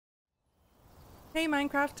Hey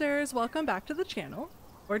Minecrafters, welcome back to the channel,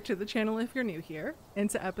 or to the channel if you're new here,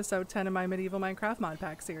 into episode 10 of my Medieval Minecraft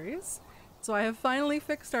Modpack series. So I have finally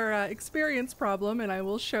fixed our experience problem, and I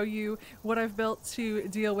will show you what I've built to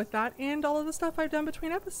deal with that and all of the stuff I've done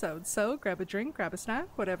between episodes. So grab a drink, grab a snack,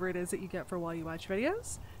 whatever it is that you get for while you watch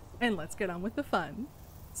videos, and let's get on with the fun.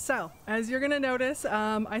 So, as you're gonna notice,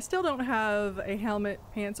 I still don't have a helmet,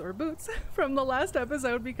 pants, or boots from the last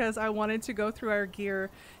episode because I wanted to go through our gear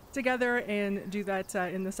together and do that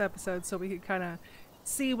in this episode so we could kind of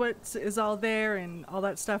see what is all there and all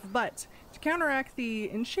that stuff. But to counteract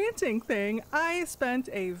the enchanting thing, I spent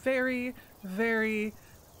a very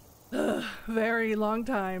long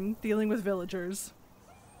time dealing with villagers.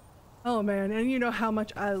 Oh man, and you know how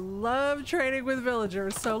much I love trading with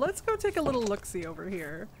villagers, so let's go take a little look-see over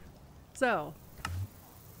here. So,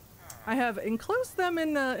 I have enclosed them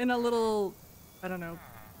in a little, I don't know,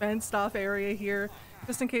 fenced-off area here,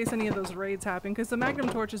 just in case any of those raids happen, because the magnum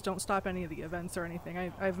torches don't stop any of the events or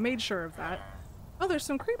anything. I've made sure of that. Oh, there's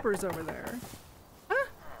some creepers over there. Huh?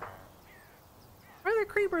 Why are there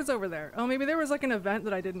creepers over there? Oh, maybe there was like an event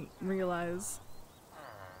that I didn't realize.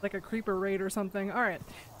 Like a creeper raid or something. Alright,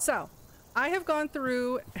 so I have gone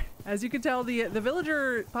through, as you can tell, the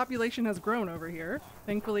villager population has grown over here.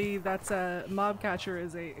 Thankfully, that's mob catcher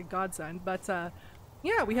is a godsend, but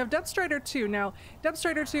yeah, we have Depth Strider 2. Now, Depth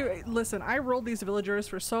Strider 2, listen, I rolled these villagers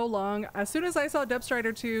for so long. As soon as I saw Depth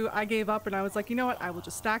Strider 2, I gave up and I was like, you know what, I will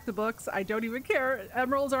just stack the books. I don't even care.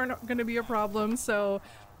 Emeralds aren't going to be a problem, so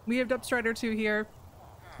we have Depth Strider 2 here.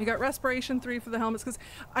 You got Respiration 3 for the helmets, because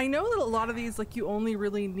I know that a lot of these, like, you only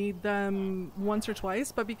really need them once or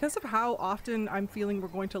twice, but because of how often I'm feeling we're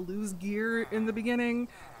going to lose gear in the beginning,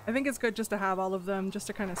 I think it's good just to have all of them, just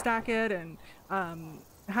to kind of stack it and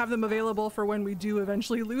have them available for when we do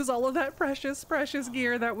eventually lose all of that precious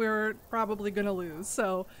gear that we're probably going to lose.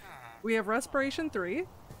 So we have Respiration 3,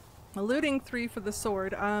 Looting 3 for the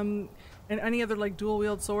sword, and any other like dual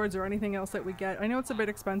wield swords or anything else that we get. I know it's a bit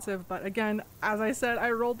expensive, but again, as I said,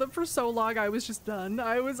 I rolled them for so long I was just done.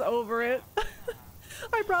 I was over it.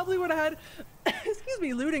 I probably would have had excuse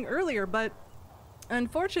me, looting earlier, but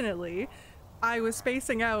unfortunately I was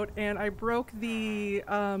spacing out and I broke the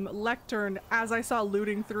lectern as I saw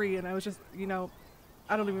Looting 3, and I was just, you know,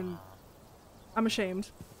 I'm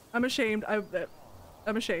ashamed. I'm ashamed.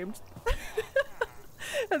 I'm ashamed.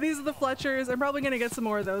 These are the Fletchers. I'm probably gonna get some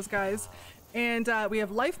more of those guys. And we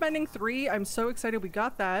have Life Mending 3. I'm so excited we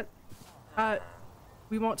got that.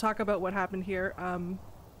 We won't talk about what happened here.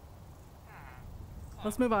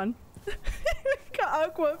 Let's move on. Got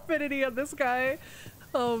Aqua Affinity on this guy.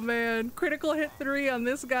 Oh man. Critical Hit 3 on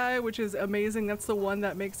this guy, which is amazing. That's the one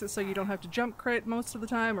that makes it so you don't have to jump crit most of the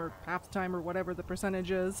time, or half the time, or whatever the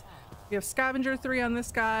percentage is. We have Scavenger 3 on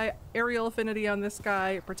this guy, Aerial Affinity on this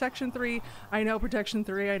guy, Protection 3. I know Protection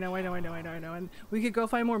 3, I know. And we could go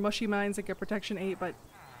find more mushy mines and get Protection 8, but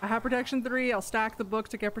I have Protection 3, I'll stack the book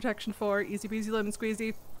to get Protection 4. Easy peasy lemon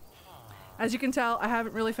squeezy. As you can tell, I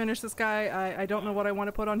haven't really finished this guy. I don't know what I want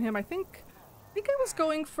to put on him. I think I was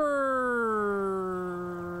going for...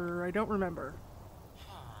 I don't remember.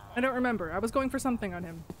 I was going for something on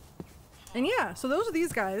him. And yeah, so those are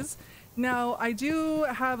these guys. Now, I do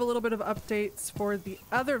have a little bit of updates for the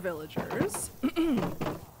other villagers.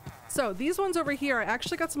 So these ones over here, I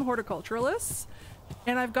actually got some horticulturalists,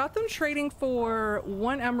 and I've got them trading for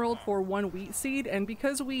 1 emerald for 1 wheat seed. And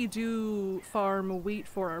because we do farm wheat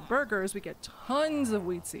for our burgers, we get tons of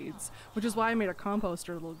wheat seeds, which is why I made a composter,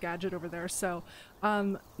 a little gadget over there. So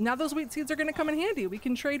now those wheat seeds are going to come in handy. We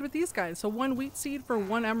can trade with these guys. So 1 wheat seed for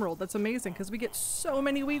 1 emerald. That's amazing because we get so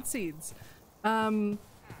many wheat seeds.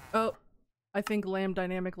 Oh, I think Lamb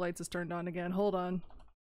Dynamic Lights is turned on again. Hold on.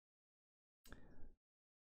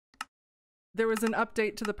 There was an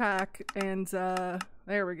update to the pack, and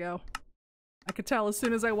there we go. I could tell as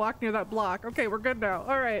soon as I walked near that block. Okay, we're good now.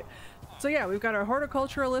 All right. So yeah, we've got our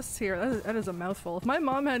horticulturalists here. That is a mouthful. If my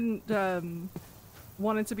mom hadn't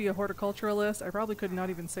wanted to be a horticulturalist, I probably could not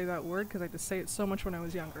even say that word because I had to say it so much when I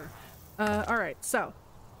was younger. All right, so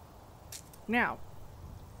now,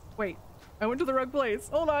 wait, I went to the wrong place.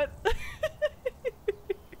 Hold on.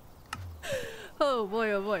 Oh boy,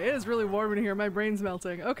 it is really warm in here. My brain's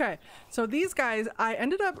melting. Okay, so these guys, I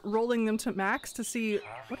ended up rolling them to max to see,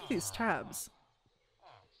 what are these tabs?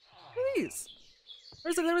 What are these?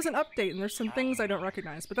 There was an update and there's some things I don't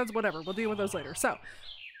recognize, but that's whatever. We'll deal with those later. So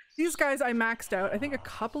these guys I maxed out. I think a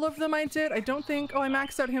couple of them I did. I don't think, oh, I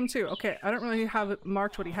maxed out him too. Okay, I don't really have it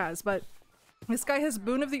marked what he has, but this guy has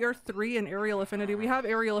Boon of the Earth 3 and Aerial Affinity. We have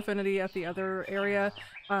Aerial Affinity at the other area,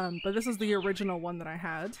 but this is the original one that I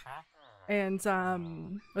had. And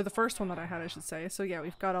or the first one that I had, I should say. So yeah,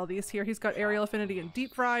 we've got all these here. He's got aerial affinity and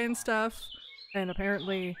deep fry and stuff, and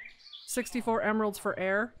apparently 64 emeralds for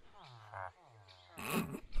air.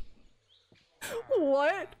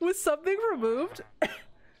 What? Was something removed?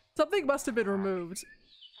 Something must have been removed.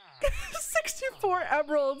 64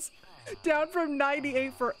 emeralds down from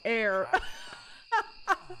 98 for air.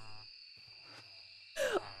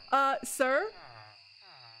 Sir?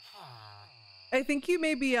 I think you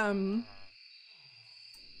may be,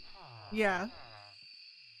 yeah.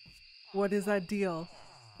 What is that deal?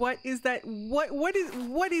 What is that? What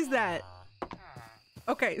is that?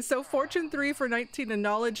 Okay, so fortune 3 for 19 and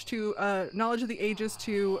knowledge to, knowledge of the ages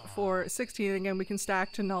 2 for 16. Again, we can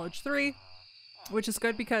stack to knowledge 3, which is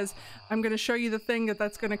good because I'm going to show you the thing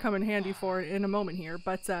that's going to come in handy for in a moment here.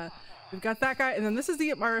 But, we've got that guy, and then this is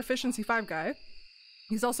our efficiency 5 guy.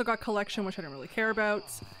 He's also got collection, which I don't really care about.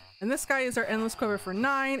 And this guy is our endless quiver for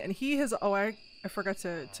 9, and he has, oh, I forgot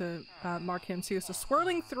to mark him too. So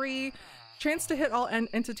swirling 3, chance to hit all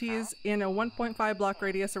entities in a 1.5 block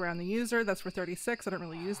radius around the user. That's for 36. I don't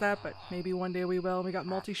really use that, but maybe one day we will. We got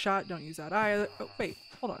multi-shot, don't use that either. Oh, wait,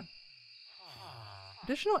 hold on.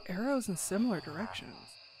 Additional arrows in similar directions.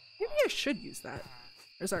 Maybe I should use that.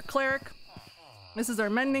 There's our cleric. This is our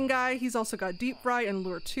mending guy. He's also got deep fry and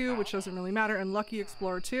lure 2, which doesn't really matter, and lucky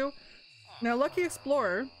explorer 2. Now lucky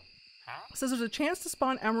explorer says there's a chance to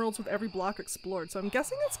spawn emeralds with every block explored. So I'm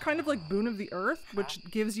guessing it's kind of like Boon of the Earth, which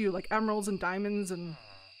gives you like emeralds and diamonds and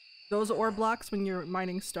those ore blocks when you're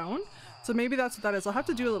mining stone. So maybe that's what that is. I'll have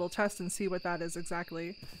to do a little test and see what that is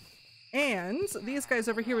exactly. And these guys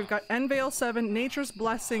over here, we've got Envale 7, Nature's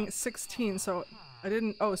Blessing 16. So I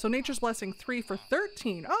didn't, oh, so Nature's Blessing 3 for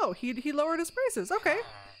 13. Oh, he lowered his prices. Okay.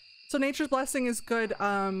 So Nature's Blessing is good.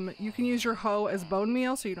 You can use your hoe as bone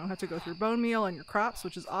meal, so you don't have to go through bone meal on your crops,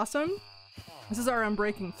 which is awesome. This is our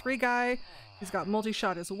Unbreaking 3 guy. He's got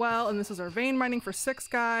multi-shot as well. And this is our Vein Mining for 6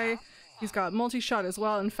 guy. He's got multi-shot as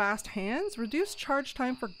well and fast hands. Reduced charge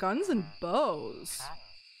time for guns and bows.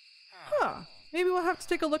 Huh. Maybe we'll have to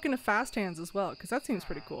take a look into fast hands as well, because that seems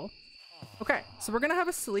pretty cool. Okay, so we're gonna have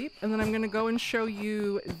a sleep, and then I'm gonna go and show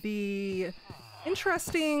you the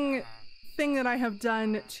interesting thing that I have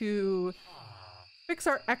done to fix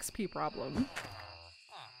our XP problem.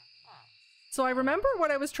 So I remember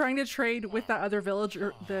what I was trying to trade with that other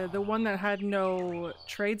villager, the one that had no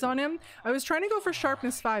trades on him. I was trying to go for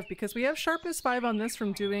sharpness 5 because we have sharpness 5 on this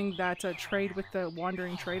from doing that trade with the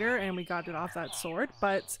wandering trader, and we got it off that sword,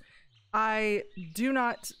 but I do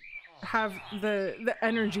not have the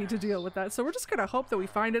energy to deal with that. So we're just gonna hope that we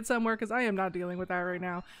find it somewhere, because I am not dealing with that right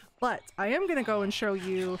now. But I am gonna go and show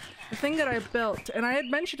you the thing that I built, and I had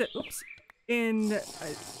mentioned it, oops, in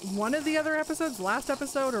one of the other episodes, last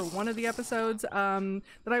episode or one of the episodes, that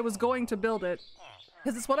I was going to build it,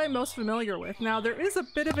 because it's what I'm most familiar with. Now there is a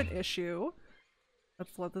bit of an issue.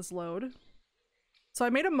 Let's let this load. So I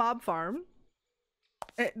made a mob farm.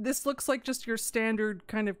 This looks like just your standard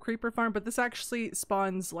kind of creeper farm, but this actually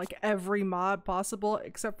spawns like every mob possible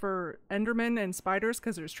except for endermen and spiders,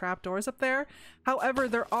 because there's trapdoors up there. However,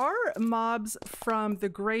 there are mobs from the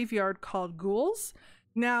graveyard called ghouls.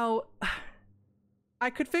 Now, I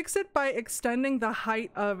could fix it by extending the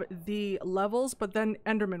height of the levels, but then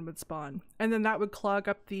endermen would spawn, and then that would clog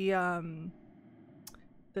up the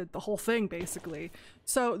whole thing, basically.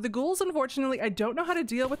 So the ghouls, unfortunately, I don't know how to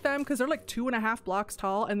deal with them, because they're like 2.5 blocks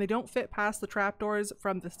tall, and they don't fit past the trapdoors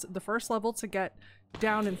from the first level to get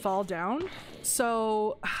down and fall down.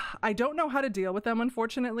 So I don't know how to deal with them,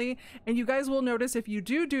 unfortunately. And you guys will notice if you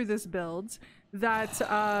do this build that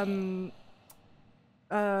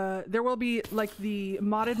there will be like the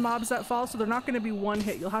modded mobs that fall, so they're not going to be one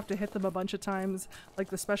hit. You'll have to hit them a bunch of times, like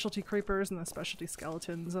the specialty creepers and the specialty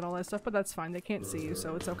skeletons and all that stuff, but that's fine. They can't see you,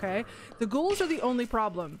 so it's okay. The ghouls are the only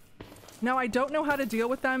problem. Now, I don't know how to deal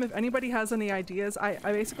with them. If anybody has any ideas, I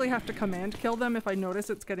basically have to command kill them if I notice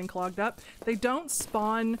it's getting clogged up. They don't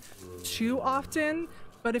spawn too often,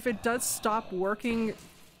 but if it does stop working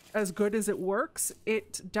as good as it works,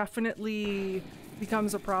 it definitely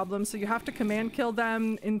becomes a problem. So you have to command kill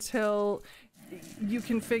them until you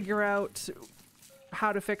can figure out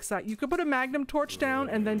how to fix that. You could put a magnum torch down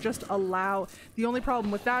and then just allow. The only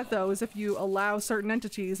problem with that, though, is if you allow certain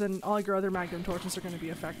entities, and all your other magnum torches are going to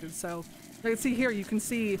be affected. So you can see here, you can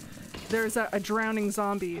see there's a drowning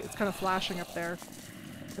zombie. It's kind of flashing up there.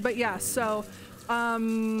 But yeah, so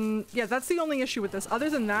yeah, that's the only issue with this. Other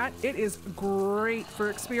than that, it is great for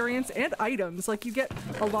experience and items. Like, you get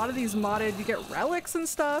a lot of these modded, you get relics and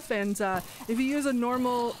stuff, and if you use a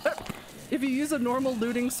normal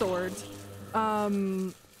looting sword,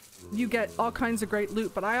 you get all kinds of great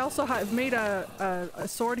loot. But I also have made a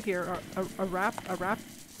sword here, a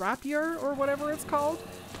rapier or whatever it's called.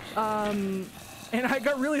 And I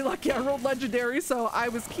got really lucky. I rolled legendary, so I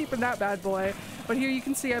was keeping that bad boy. But here you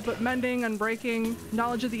can see I put mending, unbreaking,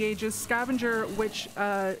 knowledge of the ages, scavenger, which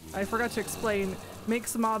I forgot to explain,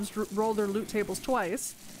 makes the mobs roll their loot tables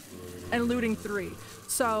twice, and looting 3.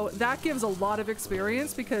 So that gives a lot of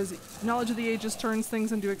experience because knowledge of the ages turns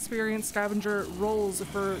things into experience. Scavenger rolls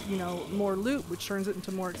for, you know, more loot, which turns it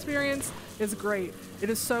into more experience. It's great. It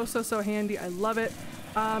is so, so, so handy. I love it.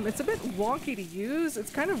 It's a bit wonky to use.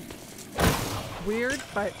 It's kind of weird,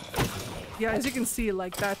 but yeah, as you can see,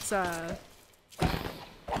 like that's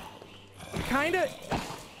kind of,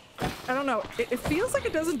 I don't know, it feels like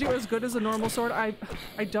it doesn't do as good as a normal sword. I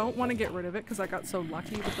don't want to get rid of it because I got so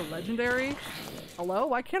lucky with the legendary. Hello?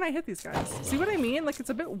 Why can't I hit these guys? See what I mean? Like, it's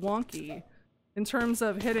a bit wonky in terms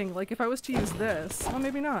of hitting. Like, if I was to use this, oh,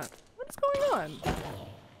 maybe not. What's going on?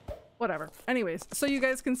 Whatever. Anyways, so you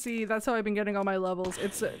guys can see that's how I've been getting all my levels.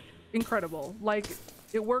 It's incredible. Like,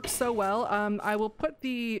 it works so well. I will put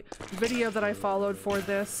the video that I followed for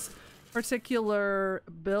this particular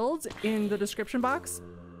build in the description box.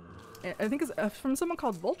 I think it's from someone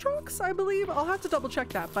called Voltrox, I believe. I'll have to double check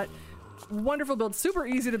that, but wonderful build, super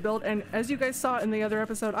easy to build. And as you guys saw in the other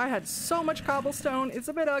episode, I had so much cobblestone. It's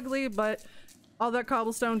a bit ugly, but all that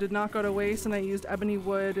cobblestone did not go to waste, and I used ebony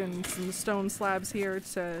wood and some stone slabs here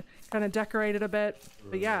to kind of decorate it a bit.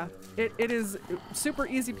 But yeah, it is super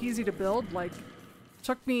easy peasy to build. Like,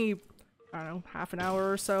 took me, I don't know, half an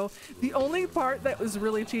hour or so. The only part that was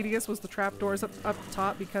really tedious was the trapdoors up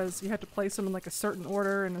top because you had to place them in like a certain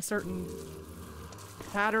order and a certain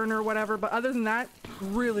pattern or whatever. But other than that,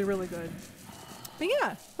 really, really good. But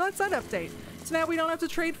yeah, that's that update. So now we don't have to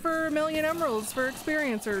trade for 1,000,000 emeralds for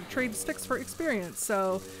experience or trade sticks for experience.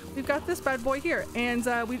 So we've got this bad boy here, and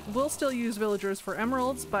we will still use villagers for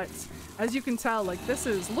emeralds. But as you can tell, like, this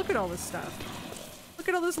is, look at all this stuff. Look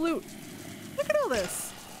at all this loot. Look at all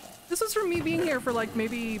this. This was from me being here for like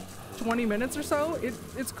maybe 20 minutes or so.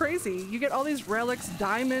 It's crazy. You get all these relics,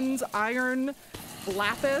 diamonds, iron,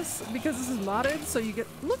 lapis, because this is modded. So you get,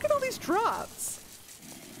 look at all these drops.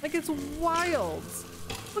 Like, it's wild.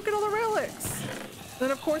 Look at all the relics. Then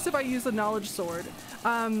of course, if I use the knowledge sword,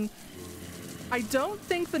 I don't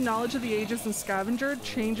think the knowledge of the ages and scavenger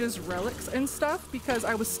changes relics and stuff because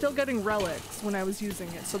I was still getting relics when I was using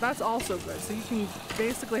it. So that's also good. So you can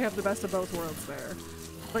basically have the best of both worlds there.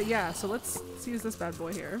 But yeah, so let's use this bad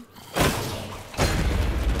boy here.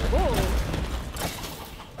 Whoa!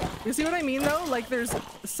 You see what I mean though? Like, there's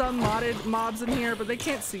some modded mobs in here, but they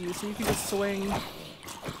can't see you, so you can just swing.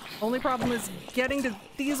 Only problem is getting to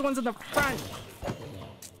these ones in the front.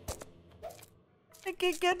 I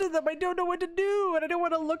can't get to them. I don't know what to do, and I don't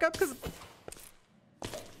want to look up because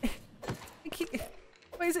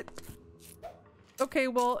why is it? Okay,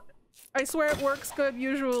 well, I swear it works good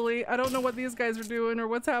usually. I don't know what these guys are doing or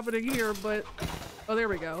what's happening here, but oh, there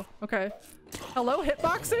we go. Okay. Hello,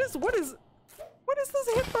 hitboxes? What is this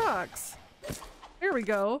hitbox? There we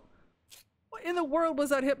go. What in the world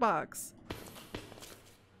was that hitbox?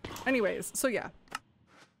 Anyways, so yeah.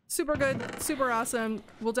 Super good, super awesome.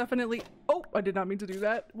 We'll definitely, oh, I did not mean to do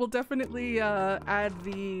that. We'll definitely add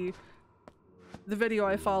the video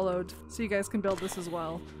I followed so you guys can build this as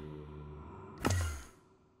well.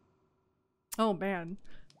 Oh man.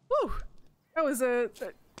 Woo! That was I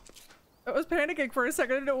was panicking for a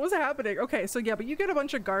second. I didn't know what was happening. Okay, so yeah, but you get a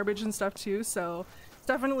bunch of garbage and stuff too, so it's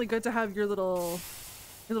definitely good to have your little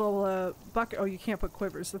bucket. Oh, you can't put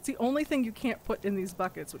quivers. That's the only thing you can't put in these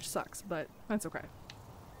buckets, which sucks, but that's okay.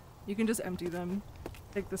 You can just empty them,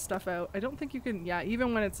 take the stuff out. I don't think you can, yeah,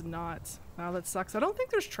 even when it's not. Wow, that sucks. I don't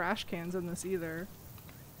think there's trash cans in this either.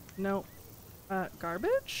 No.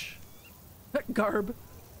 Garbage? Garb.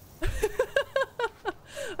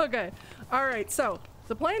 Okay. Alright, so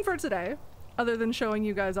the plan for today, other than showing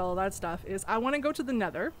you guys all of that stuff, is I want to go to the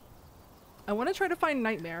Nether. I want to try to find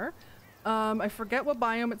Nightmare. I forget what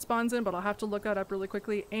biome it spawns in, but I'll have to look that up really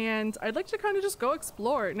quickly. And I'd like to kind of just go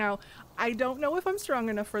explore. Now, I don't know if I'm strong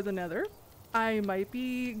enough for the Nether. I might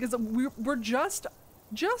be, because we're just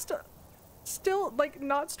still, like,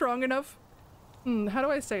 not strong enough. How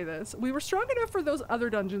do I say this? We were strong enough for those other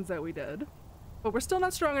dungeons that we did, but we're still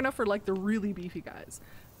not strong enough for, like, the really beefy guys.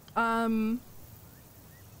 And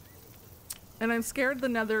I'm scared the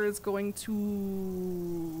Nether is going to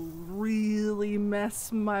really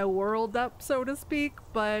mess my world up, so to speak,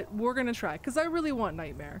 but we're gonna try, because I really want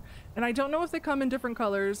Nightmare. And I don't know if they come in different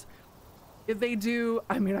colors. if they do,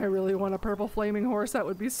 I mean, I really want a purple flaming horse. That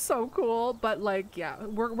would be so cool. But like, yeah,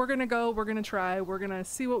 we're gonna go, we're gonna try, we're gonna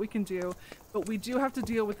see what we can do. But we do have to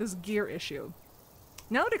deal with this gear issue.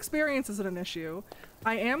 Now that experience isn't an issue,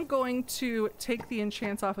 I am going to take the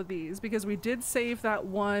enchants off of these because we did save that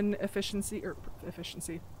one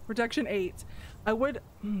protection 8. I would,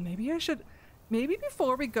 maybe I should, maybe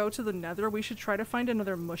before we go to the nether, we should try to find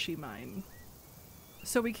another mushy mine.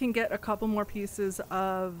 So we can get a couple more pieces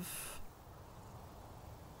of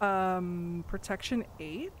protection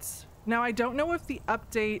 8. Now I don't know if the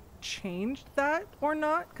update changed that or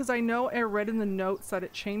not, because I know I read in the notes that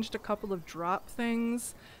it changed a couple of drop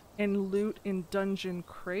things and loot in dungeon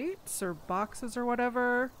crates or boxes or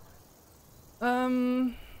whatever.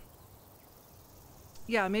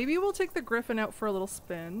 Yeah, maybe we'll take the griffin out for a little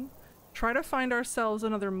spin, try to find ourselves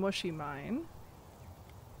another mushy mine,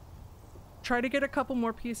 try to get a couple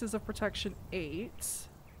more pieces of protection 8.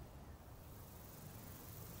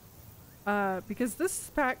 Because this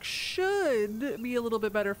pack should be a little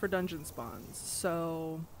bit better for dungeon spawns.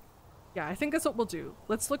 So yeah, I think that's what we'll do.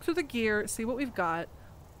 Let's look through the gear, see what we've got,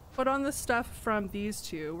 put on the stuff from these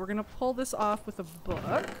two. We're gonna pull this off with a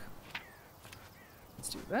book. Let's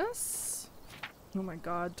do this. Oh my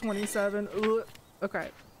god, 27. Ugh. Okay.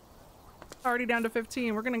 Already down to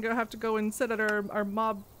 15. We're gonna have to go and sit at our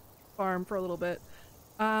mob farm for a little bit.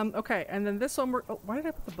 Okay, and then this one oh, why did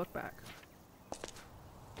I put the book back?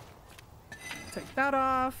 Take that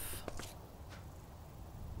off.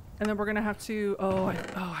 And then we're gonna have to, I'm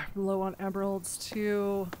low on emeralds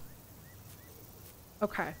too.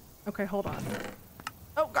 Okay, okay, hold on.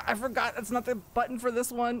 Oh god, I forgot, that's not the button for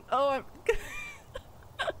this one. Oh,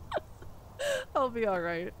 I'll be all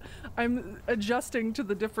right. I'm adjusting to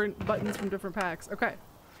the different buttons from different packs. Okay.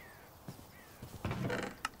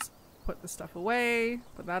 Put this stuff away,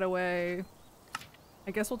 put that away.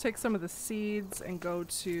 I guess we'll take some of the seeds and go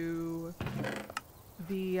to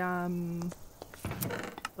the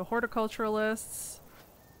horticulturalists.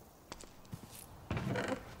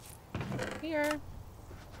 Here.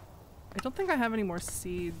 I don't think I have any more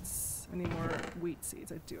seeds, any more wheat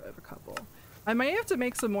seeds. I do have a couple. I might have to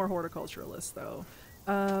make some more horticulturalists though,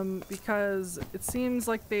 because it seems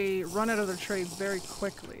like they run out of their trades very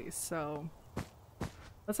quickly. So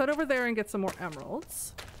let's head over there and get some more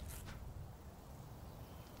emeralds.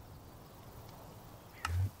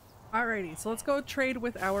 Alrighty, so let's go trade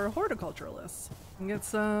with our horticulturalists and get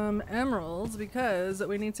some emeralds because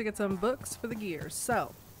we need to get some books for the gear.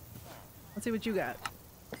 So let's see what you got.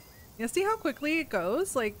 Yeah, see how quickly it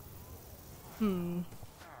goes? Like, I don't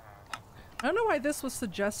know why this was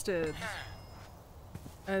suggested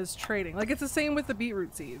as trading. Like, it's the same with the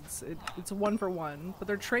beetroot seeds. It's 1 for 1, but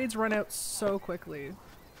their trades run out so quickly.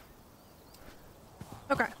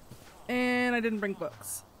 Okay, and I didn't bring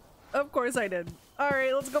books. Of course I did.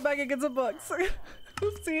 Alright, let's go back and get some books.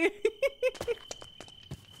 See?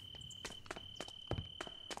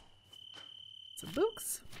 Some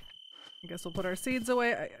books. I guess we'll put our seeds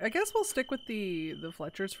away. I guess we'll stick with the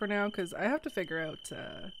Fletchers for now, because I have to figure out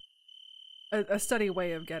a steady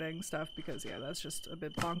way of getting stuff, because yeah, that's just a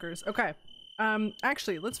bit bonkers. Okay,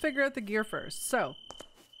 actually, let's figure out the gear first. So,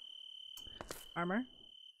 armor,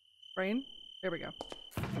 brain, there we go.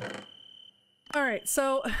 All right,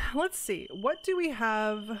 so let's see. What do we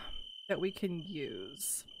have that we can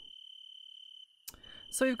use?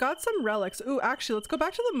 So we've got some relics. Ooh, actually, let's go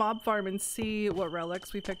back to the mob farm and see what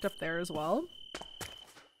relics we picked up there as well.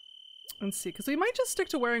 Let's see, because we might just stick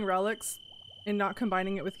to wearing relics and not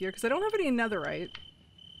combining it with gear, because I don't have any netherite.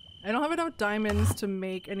 I don't have enough diamonds to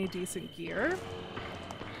make any decent gear.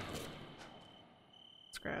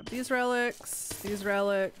 Let's grab these relics, these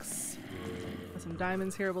relics. Got some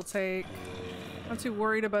diamonds here we'll take. Not too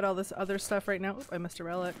worried about all this other stuff right now. Oop, I missed a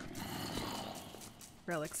relic.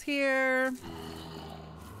 Relics here.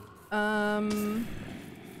 Grab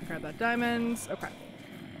that diamonds. Okay.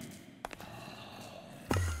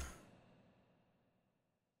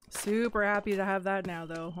 Super happy to have that now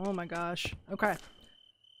though. Oh my gosh. Okay.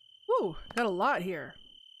 Woo, got a lot here.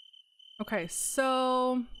 Okay,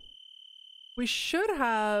 so we should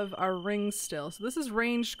have our rings still. So this is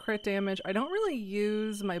ranged crit damage. I don't really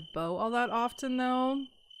use my bow all that often though.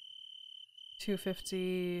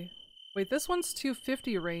 250. Wait, this one's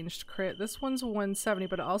 250 ranged crit. This one's 170,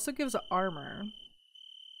 but it also gives armor.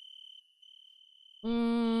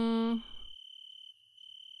 Ooh,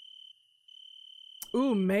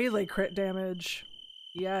 melee crit damage.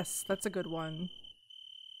 Yes, that's a good one.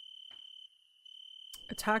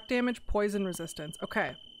 Attack damage, poison resistance.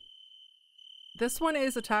 Okay. This one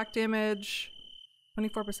is attack damage,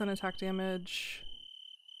 24% attack damage.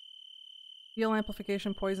 Heal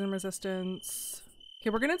amplification, poison resistance. Okay,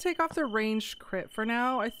 we're gonna take off the ranged crit for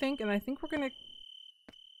now, I think, and I think we're gonna...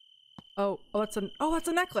 Oh, that's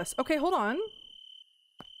a necklace. Okay, hold on.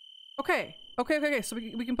 Okay, so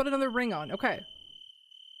we can put another ring on. Okay.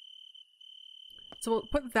 So we'll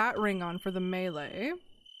put that ring on for the melee.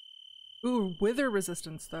 Ooh, wither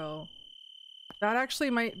resistance though. That actually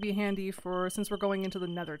might be handy for, since we're going into the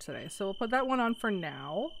nether today. So we'll put that one on for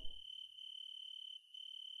now.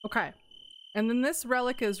 Okay. And then this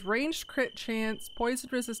relic is ranged crit chance, poison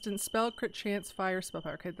resistance, spell crit chance, fire spell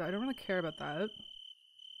power. Okay, I don't really care about that.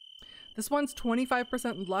 This one's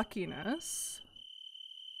 25% luckiness.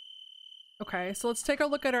 Okay, so let's take a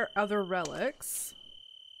look at our other relics.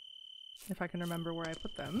 If I can remember where I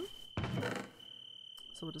put them.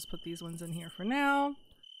 So we'll just put these ones in here for now. And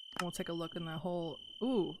we'll take a look in the whole...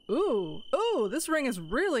 Ooh, ooh, ooh, this ring is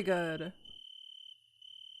really good.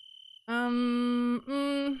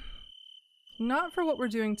 Not for what we're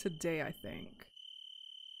doing today, I think.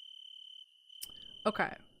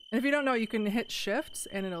 Okay. And if you don't know, you can hit shifts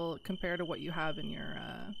and it'll compare to what you have in your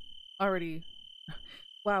already...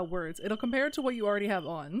 Wow, words. It'll compare to what you already have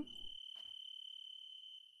on.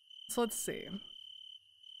 So let's see.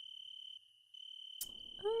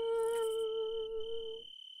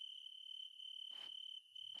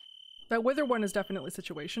 That wither one is definitely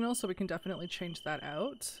situational, so we can definitely change that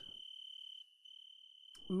out.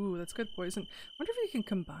 Ooh, that's good poison. Wonder if you can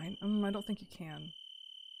combine. I don't think you can.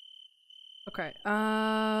 Okay.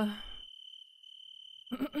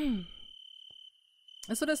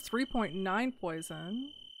 This one has 3.9 poison,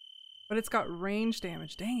 but it's got range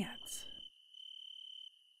damage. Dang it.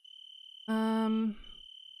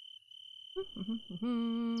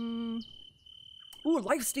 Ooh,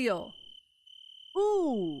 lifesteal.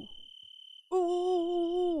 Ooh.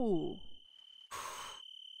 Ooh.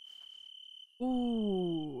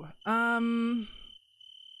 Ooh.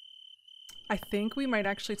 I think we might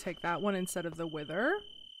actually take that one instead of the wither.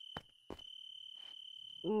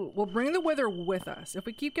 Ooh, we'll bring the wither with us. If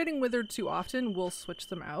we keep getting withered too often, we'll switch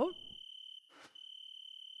them out.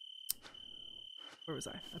 Where was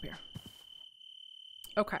I? Up here.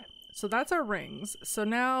 Okay, so that's our rings. So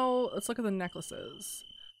now let's look at the necklaces.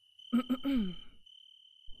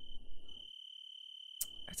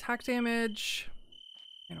 Attack damage.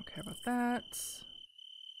 I don't care about that.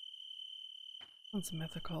 One's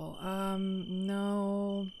mythical.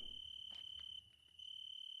 No.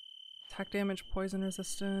 Attack damage, poison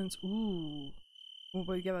resistance. Ooh. Oh,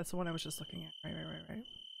 but yeah, that's the one I was just looking at. Right.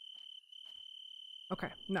 Okay,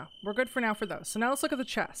 no. We're good for now for those. So now let's look at the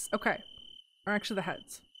chests. Okay. Or actually the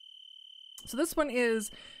heads. So this one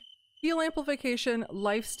is heal amplification,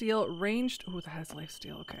 lifesteal, ranged. Ooh, that has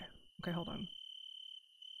lifesteal. Okay. Okay, hold on.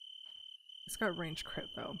 It's got range crit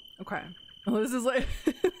though. Okay. Oh, this is like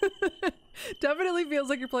definitely feels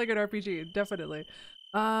like you're playing an RPG. Definitely.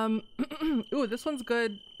 Ooh, this one's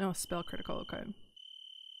good. Oh, spell critical. Okay.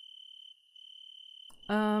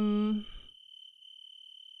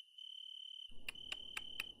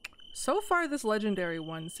 So far this legendary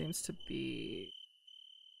one seems to be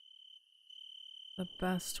the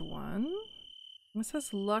best one. This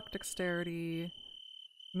has luck, dexterity,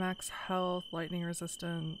 max health, lightning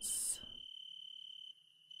resistance.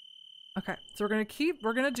 Okay, so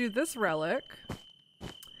we're gonna do this relic.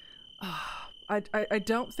 I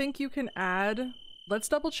don't think you can add. Let's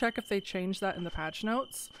double check if they changed that in the patch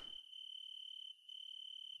notes.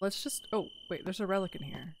 Let's just, oh wait, there's a relic in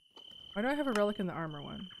here. Why do I have a relic in the armor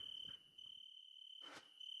one?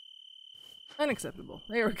 Unacceptable.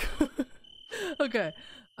 There we go. Okay,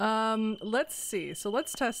 let's see. So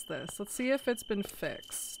let's test this. Let's see if it's been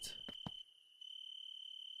fixed.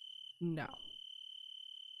 No.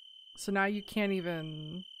 So now you can't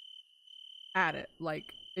even add it.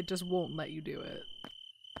 Like, it just won't let you do it.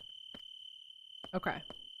 Okay.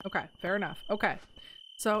 Okay, fair enough. Okay.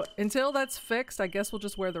 So until that's fixed, I guess we'll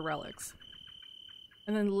just wear the relics.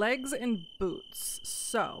 And then legs and boots.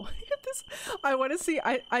 So, this, I want to see,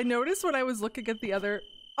 I noticed when I was looking at the other,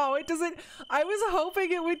 oh, it doesn't, I was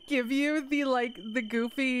hoping it would give you the, like, the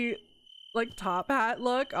goofy, like, top hat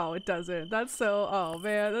look. Oh, it doesn't. That's so, oh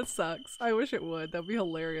man, that sucks. I wish it would. That'd be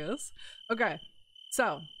hilarious. Okay,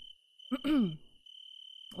 so,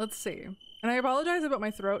 let's see. And I apologize about my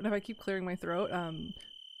throat, and if I keep clearing my throat,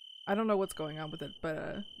 I don't know what's going on with it,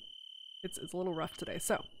 but, it's a little rough today.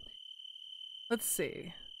 So, let's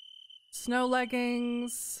see. Snow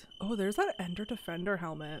leggings. Oh, there's that Ender Defender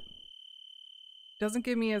helmet. Doesn't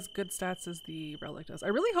give me as good stats as the relic does. I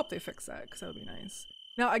really hope they fix that, because that would be nice.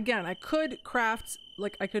 Now, again, I could craft,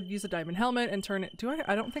 like, I could use a diamond helmet and turn it...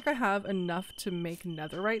 I don't think I have enough to make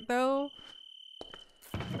netherite, though.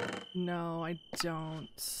 No, I don't.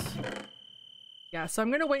 Yeah, so I'm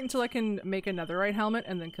gonna wait until I can make a netherite helmet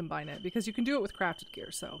and then combine it, because you can do it with crafted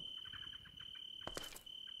gear, so.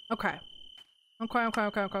 Okay. Okay. I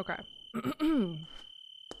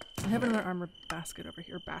have another armor basket over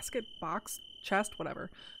here. Basket? Box? Chest?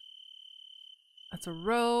 Whatever. That's a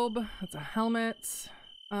robe. That's a helmet.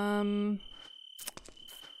 Oh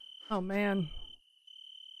man.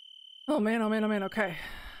 Oh man. Okay.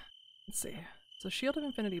 Let's see. So Shield of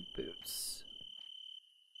Infinity boots.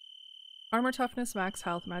 Armor toughness, max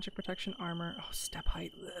health, magic protection, armor. Oh, step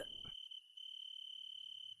height. Blech.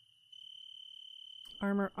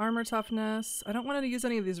 Armor toughness. I don't want to use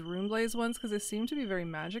any of these rune blaze ones because they seem to be very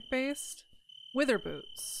magic based. Wither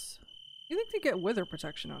boots. You think they get wither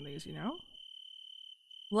protection on these, you know?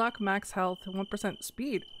 Luck, max health, 1%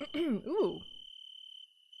 speed. Ooh.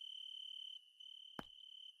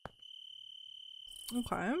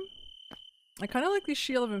 Okay. I kind of like these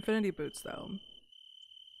Shield of Infinity boots though.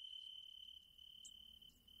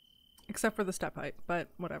 Except for the step height, but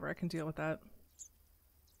whatever, I can deal with that.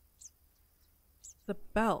 The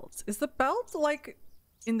belt. Is the belt like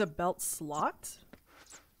in the belt slot?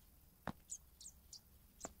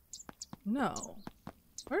 No.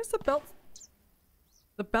 Where's the belt?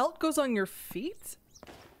 The belt goes on your feet?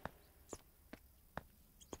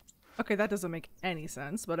 Okay, that doesn't make any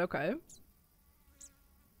sense, but okay.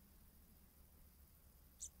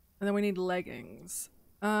 And then we need leggings.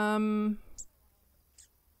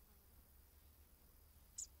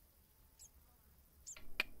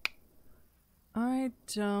 I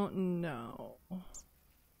don't know.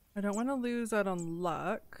 I don't want to lose out on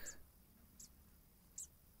luck.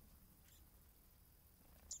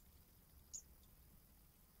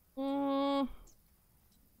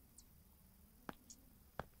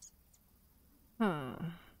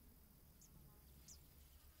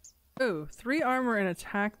 Ooh, 3 armor and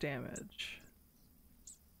attack damage.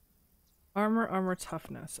 Armor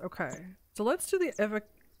toughness. Okay. So let's do the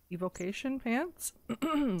evocation pants.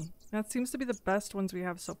 That seems to be the best ones we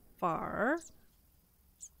have so far.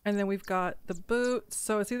 And then we've got the boots.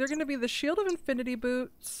 So it's either going to be the Shield of Infinity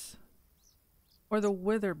boots or the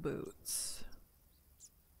Wither boots.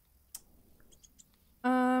 They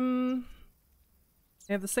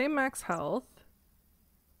have the same max health.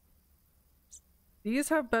 These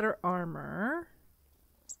have better armor.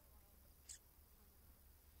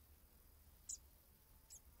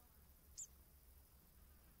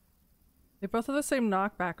 They both have the same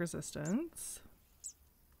knockback resistance.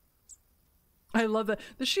 I love that.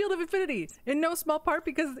 The Shield of Infinity, in no small part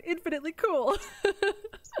because it's infinitely cool.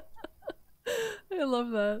 I love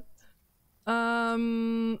that.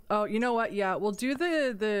 Oh, you know what? Yeah, we'll do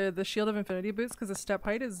the Shield of Infinity boots because the step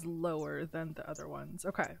height is lower than the other ones.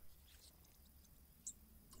 Okay.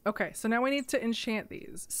 Okay, so now we need to enchant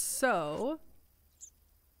these. So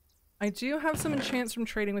I do have some enchants from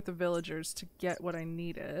trading with the villagers to get what I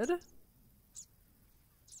needed.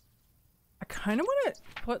 I kind of want to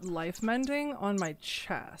put life mending on my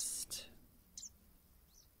chest.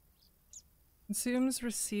 Consumes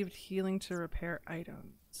received healing to repair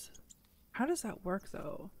items. How does that work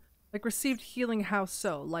though? Like received healing, how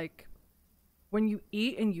so? Like when you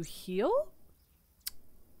eat and you heal?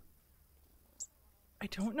 I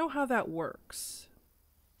don't know how that works.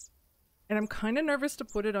 And I'm kind of nervous to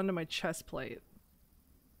put it onto my chest plate.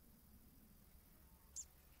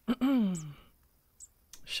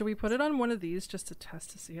 Should we put it on one of these just to test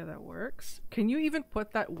to see how that works? Can you even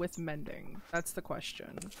put that with mending? That's the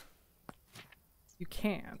question. You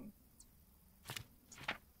can.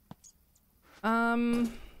 I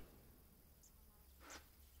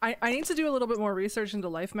need to do a little bit more research into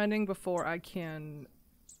life mending before I can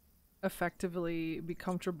effectively be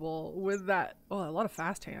comfortable with that. Oh, a lot of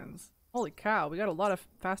fast hands. Holy cow, we got a lot of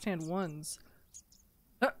fast hand ones.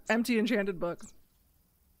 Empty enchanted book.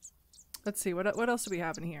 Let's see, what else do we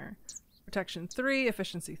have in here? Protection 3,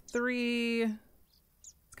 efficiency 3,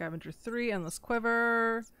 scavenger 3, endless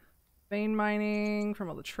quiver, vein mining from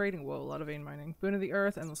all the trading. Whoa, a lot of vein mining. Boon of the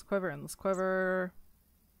earth, endless quiver, endless quiver.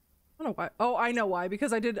 I don't know why. Oh, I know why,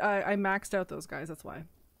 because I maxed out those guys, that's why.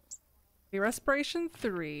 Okay, respiration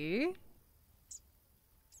 3.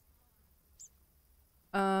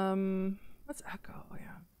 What's echo? Oh,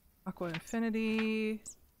 yeah. Aqua infinity.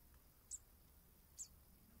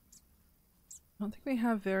 I don't think we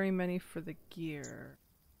have very many for the gear.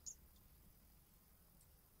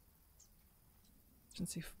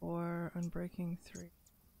 Efficiency 4, unbreaking 3.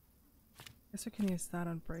 Guess we can use that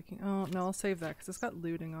on breaking. Oh, no, I'll save that because it's got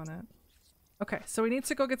looting on it. Okay, so we need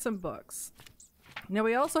to go get some books. Now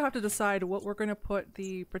we also have to decide what we're going to put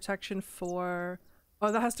the protection for.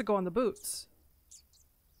 Oh, that has to go on the boots.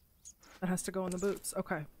 That has to go in the boots.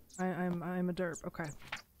 Okay. I'm a derp. Okay.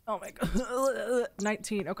 Oh my god.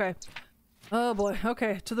 19. Okay. Oh boy.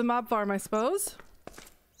 Okay. To the mob farm, I suppose.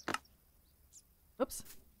 Oops.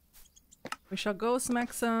 We shall go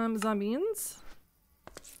smack some zombies.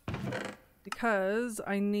 Because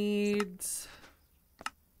I need...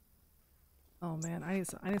 Oh man, I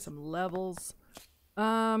need some levels.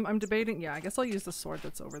 I'm debating... Yeah, I guess I'll use the sword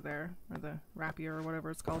that's over there. Or the rapier or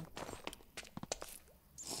whatever it's called.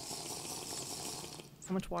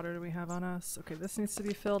 How much water do we have on us? Okay, this needs to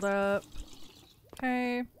be filled up.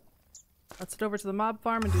 Okay. Let's head over to the mob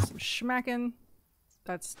farm and do some schmacking.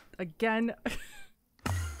 That's, again...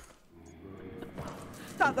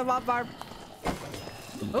 Not the mob farm!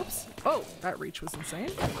 Oops. Oh, that reach was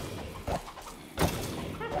insane.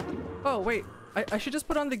 Oh, wait. I should just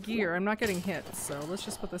put on the gear. I'm not getting hit, so let's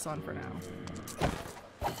just put this on for now.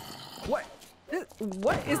 What?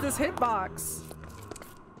 What is this hitbox?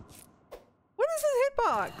 What is this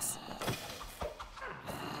hitbox?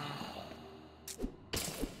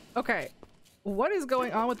 Okay. What is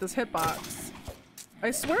going on with this hitbox?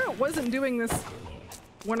 I swear it wasn't doing this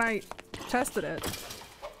when I tested it.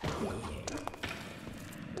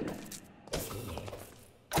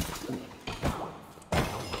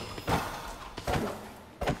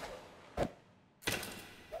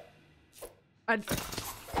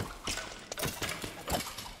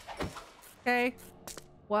 Okay.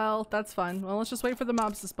 Well, that's fun. Well, let's just wait for the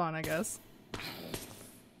mobs to spawn, I guess.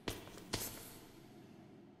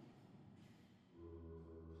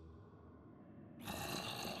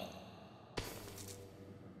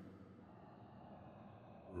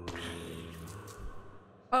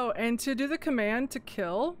 Oh, and to do the command to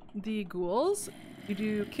kill the ghouls, you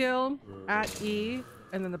do kill at E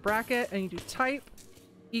and then the bracket, and you do type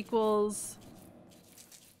equals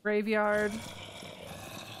graveyard,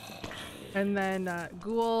 and then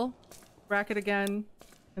ghoul, bracket again,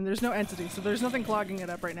 and there's no entity, so there's nothing clogging it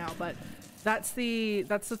up right now, but that's the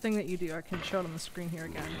thing that you do. I can show it on the screen here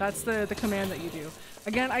again. That's the command that you do.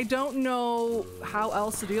 Again, I don't know how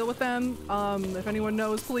else to deal with them. If anyone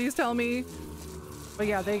knows, please tell me. But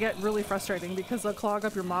yeah, they get really frustrating because they'll clog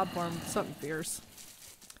up your mob farm. Something fierce.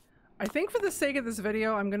 I think for the sake of this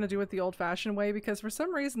video, I'm gonna do it the old-fashioned way because for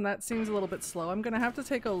some reason that seems a little bit slow. I'm gonna have to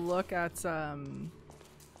take a look at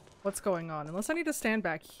what's going on. Unless I need to stand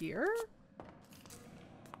back here?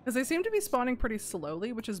 Because they seem to be spawning pretty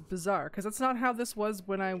slowly, which is bizarre because that's not how this was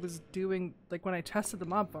when I was doing, like when I tested the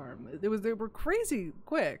mob farm. They were crazy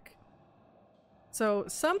quick. So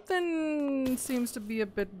something seems to be a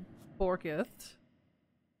bit borketh.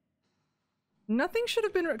 Nothing should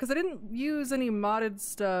have been, because I didn't use any modded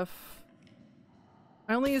stuff.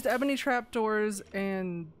 I only used ebony trapdoors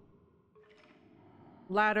and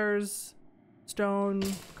ladders, stone,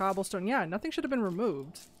 cobblestone. Yeah, nothing should have been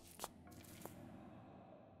removed.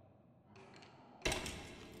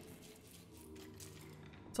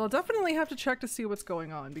 So I'll definitely have to check to see what's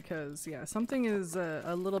going on because, yeah, something is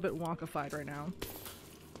a little bit wonkified right now.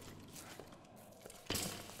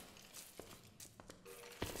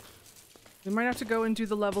 We might have to go and do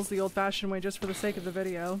the levels the old-fashioned way just for the sake of the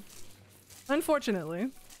video. Unfortunately.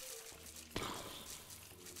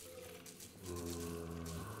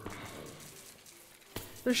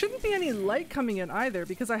 There shouldn't be any light coming in either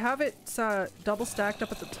because I have it double stacked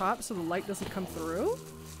up at the top so the light doesn't come through.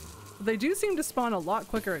 But they do seem to spawn a lot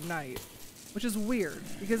quicker at night, which is weird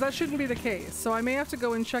because that shouldn't be the case. So I may have to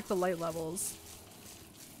go and check the light levels.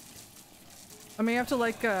 I may have to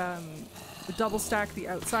like double stack the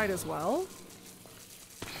outside as well.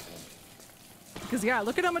 Because yeah,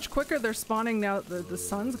 look at how much quicker they're spawning now that the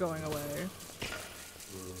sun's going away.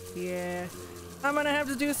 Yeah. I'm gonna have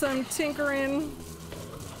to do some tinkering.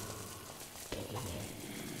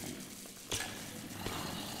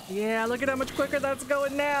 Yeah, look at how much quicker that's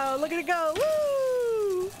going now. Look at it go.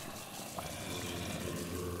 Woo!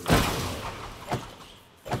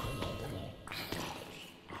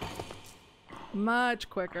 Much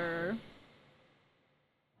quicker.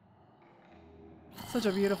 Such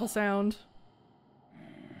a beautiful sound.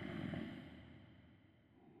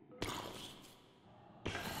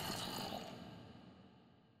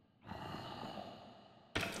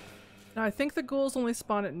 Now I think the ghouls only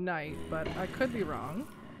spawn at night, but I could be wrong.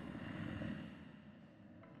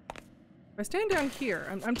 If I stand down here,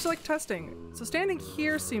 I'm just like testing. So standing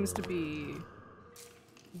here seems to be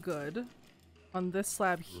good on this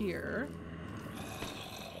slab here.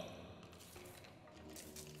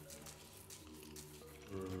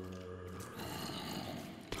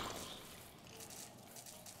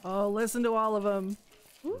 Oh, listen to all of them.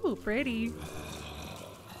 Ooh, pretty.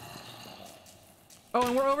 Oh,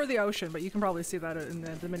 and we're over the ocean, but you can probably see that in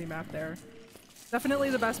the mini map there. Definitely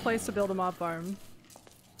the best place to build a mob farm.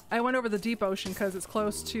 I went over the deep ocean because it's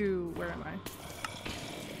close to... Where am I?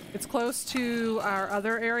 It's close to our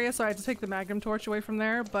other area, so I had to take the magnum torch away from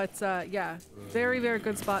there. But yeah, very, very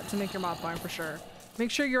good spot to make your mob farm for sure.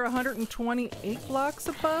 Make sure you're 128 blocks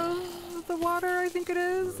above the water, I think it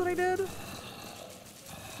is, that I did.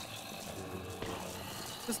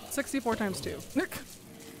 Just 64 times 2.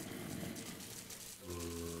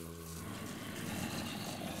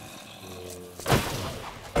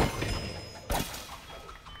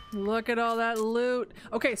 Look at all that loot.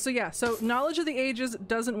 Okay, so yeah, so Knowledge of the Ages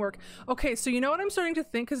doesn't work. Okay, so you know what I'm starting to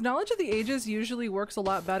think? Because Knowledge of the Ages usually works a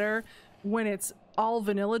lot better when it's all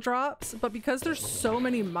vanilla drops, but because there's so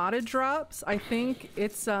many modded drops, I think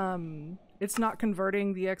it's not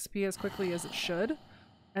converting the XP as quickly as it should,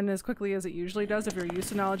 and as quickly as it usually does if you're used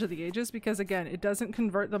to Knowledge of the Ages, because again, it doesn't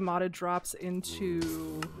convert the modded drops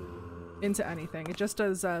into anything. It just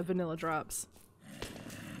does vanilla drops.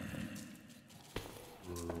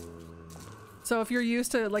 So if you're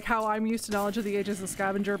used to, like how I'm used to Knowledge of the Ages, the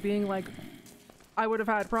scavenger being like, I would have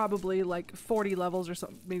had probably like 40 levels or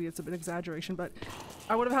something. Maybe it's a bit exaggeration, but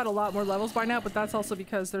I would have had a lot more levels by now, but that's also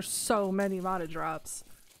because there's so many modded drops.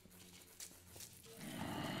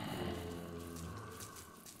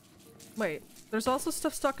 Wait, there's also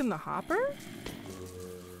stuff stuck in the hopper?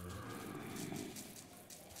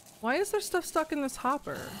 Why is there stuff stuck in this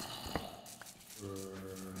hopper?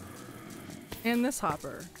 And this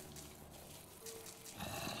hopper?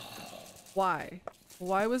 Why?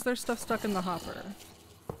 Why was there stuff stuck in the hopper?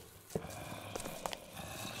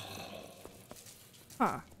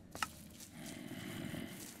 Huh.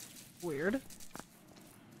 Weird.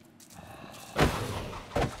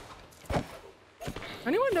 If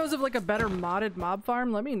anyone knows of like a better modded mob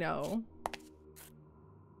farm, let me know.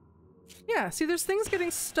 Yeah, see there's things getting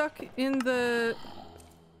stuck in the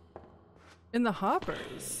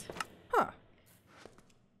hoppers. Huh.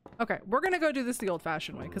 Okay, we're gonna go do this the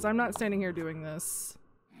old-fashioned way, because I'm not standing here doing this.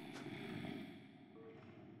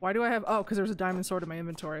 Why do I have- oh, because there's a diamond sword in my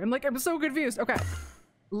inventory. I'm so confused. Okay,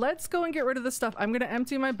 let's go and get rid of this stuff. I'm gonna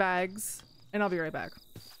empty my bags, and I'll be right back.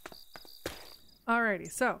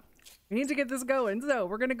 Alrighty, so we need to get this going. So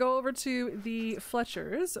we're gonna go over to the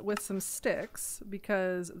Fletchers with some sticks,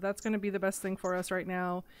 because that's gonna be the best thing for us right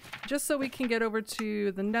now, just so we can get over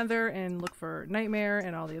to the Nether and look for Nightmare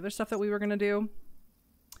and all the other stuff that we were gonna do.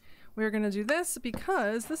 We're gonna do this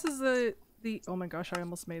because this is the oh my gosh, I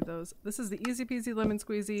almost made those. This is the easy peasy lemon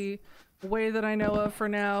squeezy way that I know of for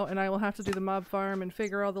now, and I will have to do the mob farm and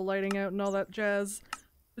figure all the lighting out and all that jazz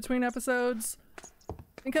between episodes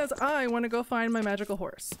because I want to go find my magical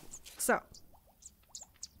horse. So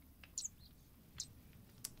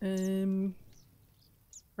brain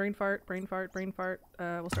fart, brain fart, brain fart.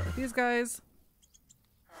 We'll start with these guys.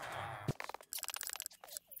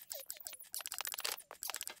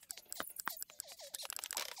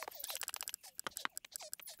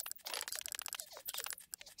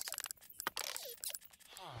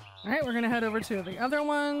 Alright, we're gonna head over to the other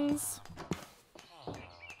ones.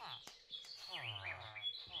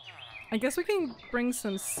 I guess we can bring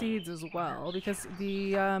some seeds as well, because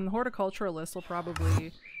the horticulturalist will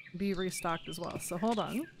probably be restocked as well. So hold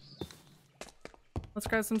on. Let's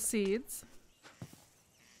grab some seeds.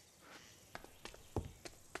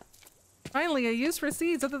 Finally, a use for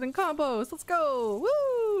seeds other than compost! Let's go!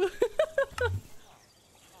 Woo!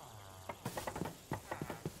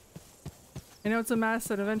 I know it's a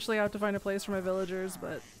mess, and eventually I have to find a place for my villagers,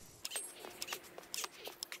 but...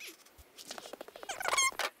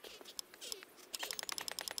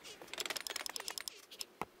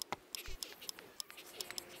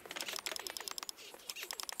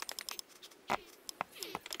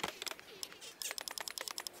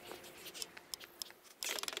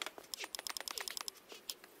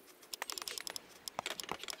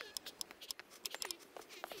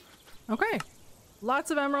 Okay.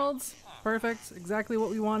 Lots of emeralds. Perfect. Exactly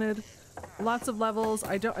what we wanted. Lots of levels.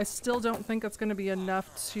 I still don't think it's going to be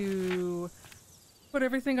enough to put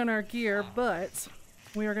everything on our gear, but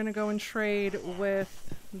we are going to go and trade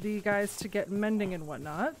with the guys to get mending and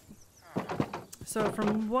whatnot. So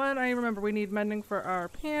from what I remember, we need mending for our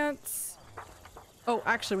pants. Oh,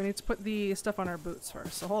 actually, we need to put the stuff on our boots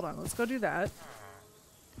first. So hold on. Let's go do that.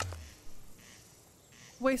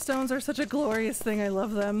 Waystones are such a glorious thing. I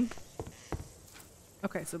love them.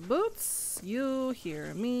 Okay, so boots, you,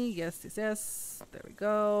 hear me, yes, yes, yes, there we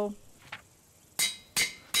go.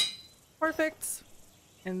 Perfect.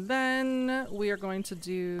 And then we are going to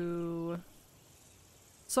do...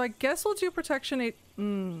 So I guess we'll do protection 8...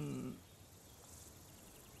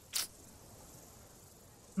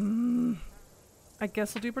 I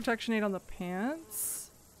guess we'll do protection 8 on the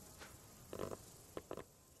pants.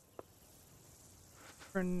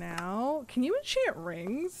 For now. Can you enchant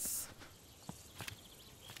rings?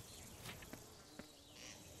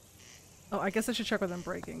 Oh, I guess I should check with them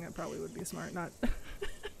breaking. That probably would be smart. Not,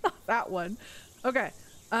 not that one. Okay.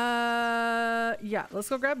 Yeah, let's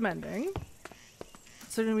go grab mending.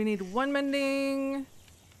 So then we need 1 mending.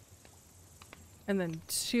 And then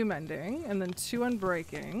 2 mending. And then 2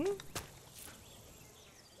 unbreaking.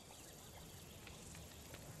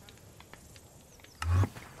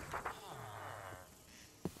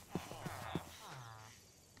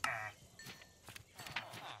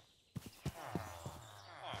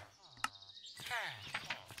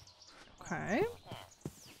 Okay.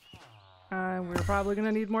 We're probably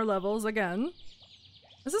gonna need more levels again.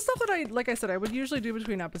 This is stuff that like I said, I would usually do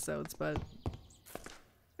between episodes, but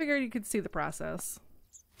figured you could see the process.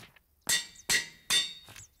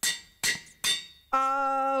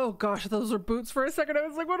 Oh gosh, those were boots for a second. I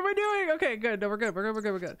was like, what am I doing? Okay, good. No, we're good.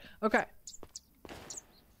 We're good. Okay.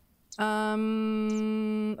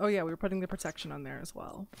 Oh yeah, we were putting the protection on there as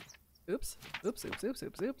well. Oops. Oops.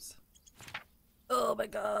 Oh my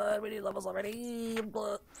god, we need levels already.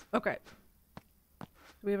 Blah. Okay.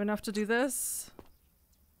 Do we have enough to do this?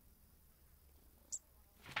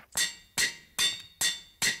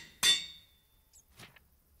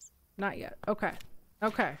 Not yet. Okay.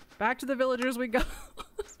 Okay. Back to the villagers we go.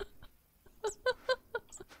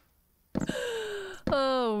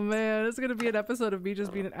 Oh man, it's gonna be an episode of me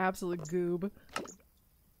just being an absolute goob.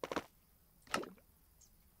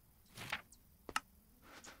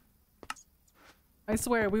 I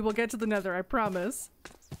swear, we will get to the nether, I promise.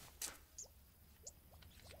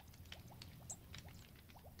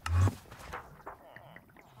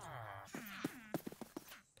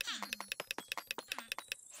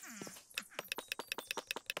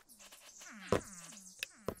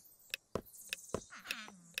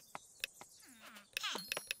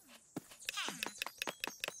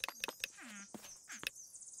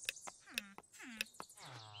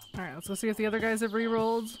 Alright, let's go see if the other guys have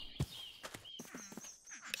re-rolled.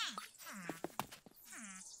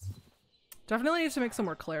 Definitely need to make some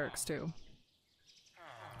more clerics too.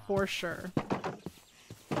 For sure.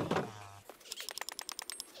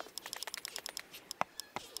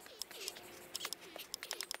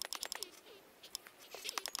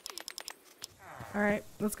 Alright,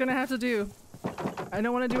 that's gonna have to do. I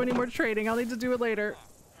don't want to do any more trading. I'll need to do it later.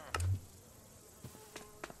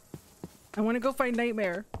 I want to go find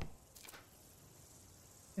Nightmare.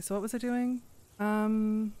 Okay, so what was I doing?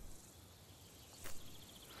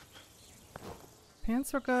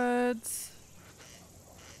 Pants were good.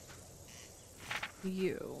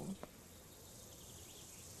 You.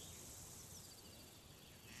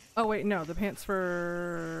 Oh wait, no, the pants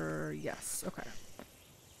for... Yes, okay.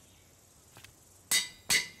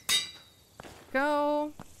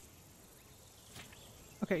 Go.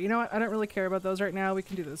 Okay, you know what? I don't really care about those right now. We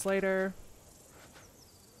can do this later.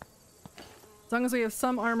 As long as we have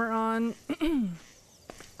some armor on.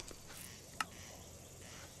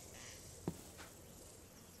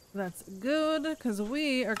 That's good, because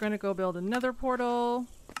we are going to go build another portal.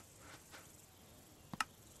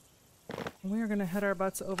 And we are going to head our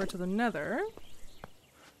butts over to the nether.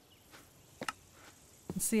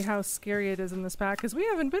 And see how scary it is in this pack, because we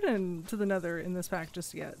haven't been into the nether in this pack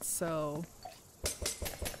just yet, so...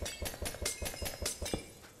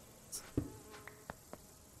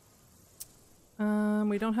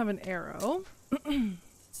 we don't have an arrow.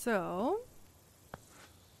 So...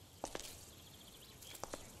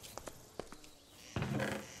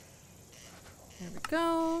 There we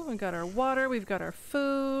go. We got our water, we've got our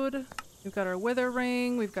food, we've got our wither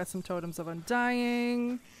ring, we've got some totems of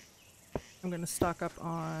undying. I'm gonna stock up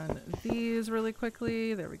on these really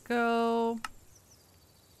quickly. There we go.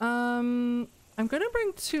 I'm gonna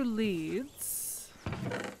bring 2 leads.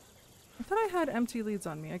 I thought I had empty leads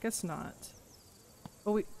on me. I guess not.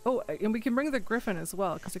 Oh, and we can bring the griffin as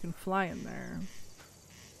well because it can fly in there.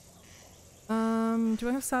 Do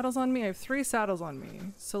I have saddles on me? I have 3 saddles on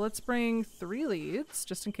me. So let's bring 3 leads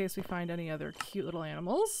just in case we find any other cute little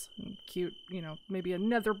animals. Cute, you know, maybe a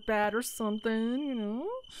nether bat or something, you know.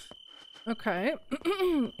 Okay.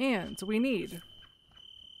 And we need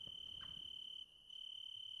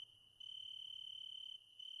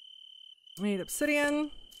obsidian.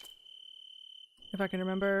 If I can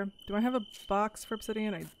remember. Do I have a box for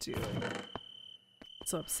obsidian? I do.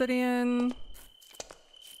 So obsidian.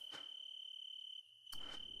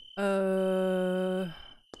 How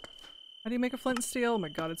do you make a flint and steel? Oh my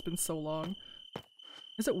god, it's been so long.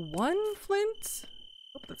 Is it 1 flint?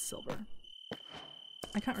 Oh, that's silver.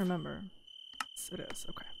 I can't remember. Yes, it is.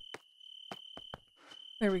 Okay.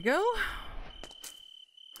 There we go.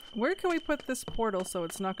 Where can we put this portal so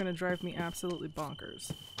it's not going to drive me absolutely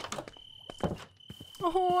bonkers?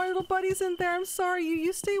 Oh, our little buddy's in there. I'm sorry.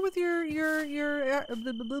 You stay with your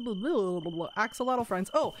axolotl friends.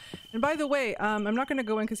 Oh, and by the way, I'm not going to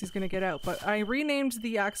go in because he's going to get out, but I renamed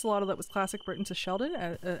the axolotl that was Classic Britain to Sheldon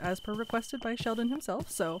as per requested by Sheldon himself.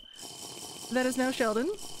 So that is now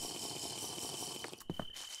Sheldon.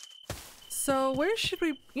 So where should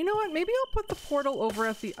we... You know what? Maybe I'll put the portal over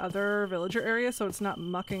at the other villager area so it's not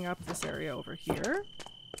mucking up this area over here.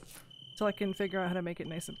 Till I can figure out how to make it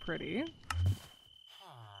nice and pretty.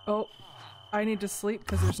 Oh, I need to sleep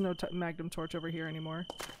because there's no magnum torch over here anymore.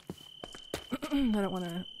 I don't want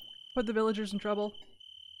to put the villagers in trouble.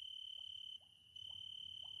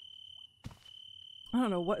 I don't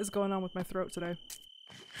know what is going on with my throat today.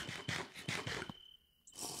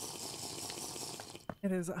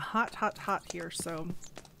 It is hot, hot, hot here, so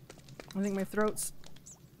I think my throat's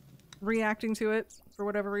reacting to it for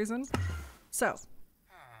whatever reason. So,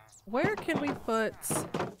 where can we put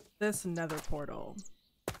this nether portal?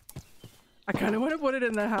 I kind of want to put it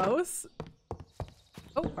in the house.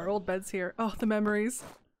 Oh, our old bed's here. Oh, the memories.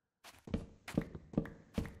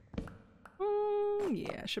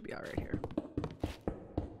 Yeah, should be alright here.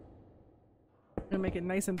 Gonna make it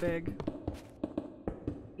nice and big.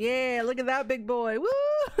 Yeah, look at that big boy. Woo!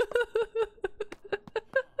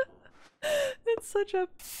 It's such a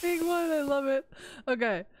big one. I love it.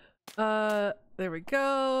 Okay. There we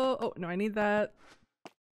go. Oh, no, I need that.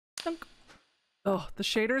 Dunk. Oh, the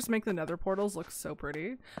shaders make the nether portals look so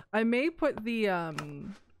pretty. I may put the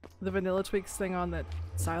vanilla tweaks thing on that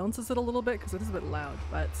silences it a little bit because it is a bit loud,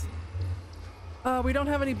 but we don't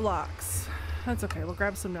have any blocks. That's okay. We'll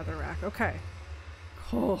grab some netherrack. Okay.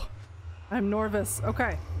 Oh, I'm nervous.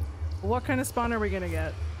 Okay. What kind of spawn are we gonna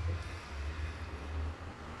get?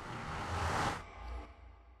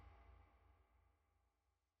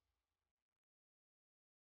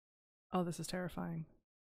 Oh, this is terrifying.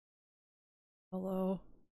 Hello?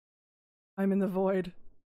 I'm in the void.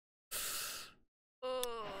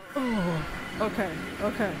 Oh, okay,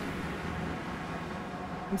 okay.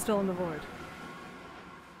 I'm still in the void.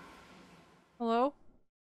 Hello?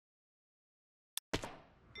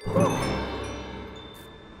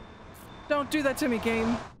 Don't do that to me,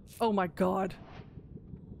 game. Oh my god.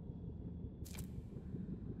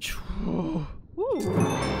 Whoa.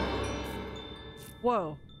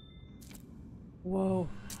 Whoa. Whoa.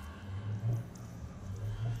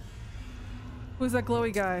 Who's that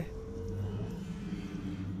glowy guy?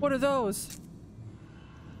 What are those?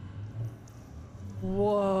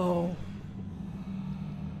 Whoa.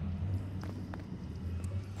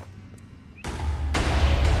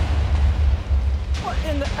 What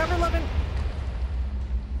in the ever-loving...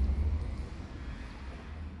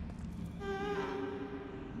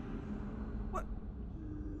 What?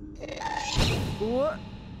 What?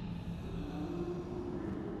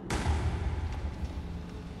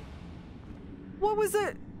 What was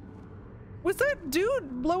it? Was that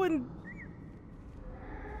dude blowing?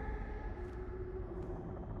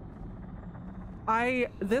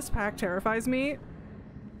 This pack terrifies me.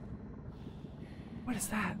 What is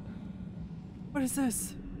that? What is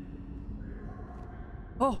this?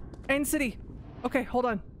 Oh, End City. Okay, hold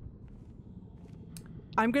on.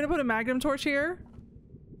 I'm gonna put a magnum torch here.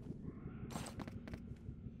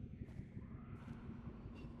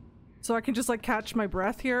 So I can just like catch my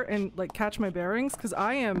breath here and like catch my bearings, because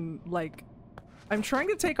I am like, I'm trying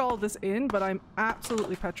to take all of this in, but I'm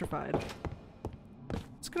absolutely petrified.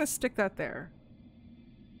 Just gonna stick that there.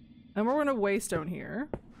 And we're gonna waystone here.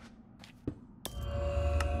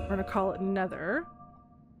 We're gonna call it Nether.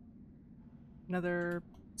 Nether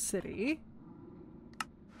City.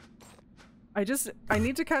 I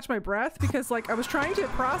need to catch my breath because like I was trying to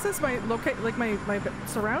process my my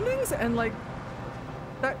surroundings and like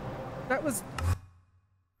that was...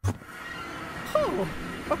 Oh,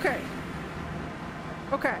 okay.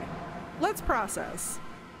 Okay, let's process.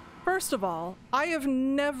 First of all, I have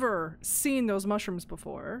never seen those mushrooms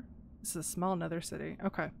before. This is a small nether city.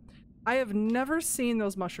 Okay. I have never seen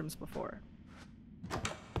those mushrooms before.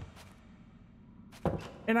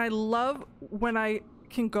 And I love when I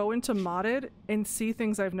can go into modded and see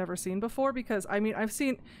things I've never seen before, because I mean, I've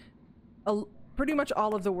seen pretty much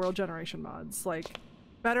all of the world generation mods. Like,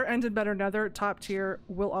 Better End and Better Nether, top tier,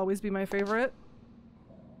 will always be my favorite.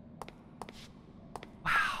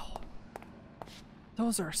 Wow.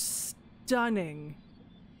 Those are stunning.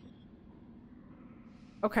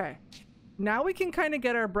 Okay. Now we can kind of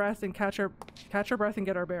get our breath and catch our breath and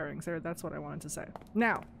get our bearings there. That's what I wanted to say.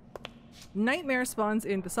 Now, Nightmare spawns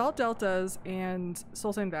in Basalt Deltas and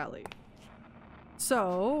Soul Sand Valley.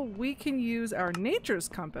 So we can use our Nature's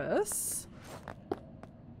Compass.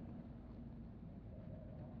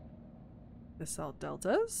 Basalt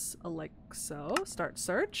Deltas, like so. Start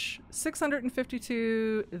search.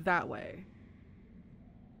 652 that way.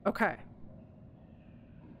 Okay.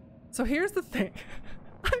 So here's the thing.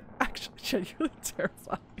 I'm actually genuinely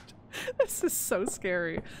terrified. This is so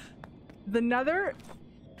scary. The Nether,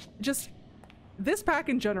 just, this pack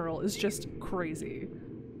in general is just crazy.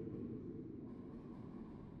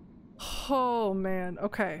 Oh man,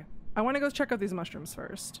 okay. I want to go check out these mushrooms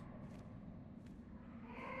first.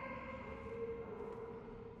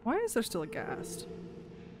 Why is there still a ghast?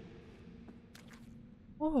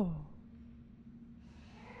 Oh.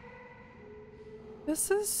 This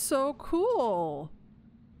is so cool.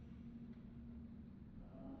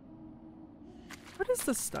 What is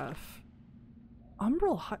this stuff?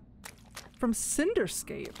 Umbral hut from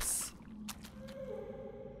Cinderscapes.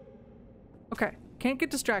 Okay, can't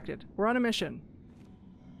get distracted. We're on a mission.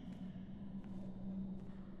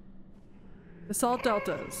 Basalt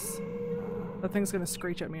Deltas. That thing's gonna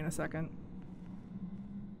screech at me in a second.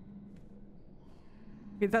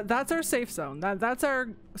 Okay, that's our safe zone. That's our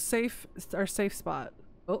safe spot.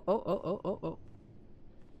 Oh.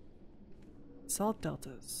 Basalt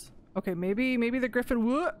Deltas. Okay, maybe the Griffin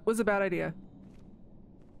was a bad idea.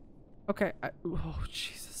 Okay, oh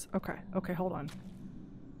Jesus. Okay, hold on.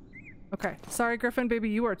 Okay, sorry Griffin, baby,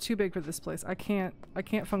 you are too big for this place. I can't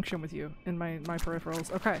function with you in my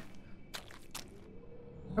peripherals. Okay.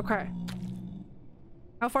 Okay.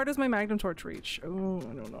 How far does my Magnum Torch reach? Oh,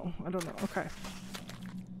 I don't know. Okay.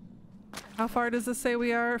 How far does this say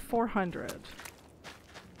we are? 400.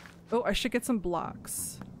 Oh, I should get some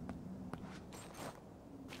blocks.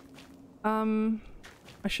 I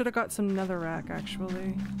should have got some netherrack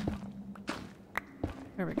actually.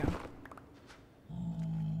 There we go.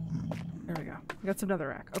 There we go. I got some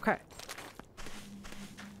netherrack. Okay.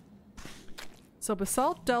 So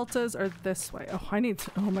basalt deltas are this way. Oh,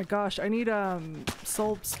 oh my gosh, I need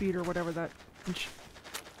soul speed or whatever that.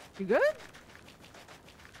 You good?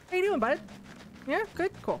 How you doing, bud? Yeah,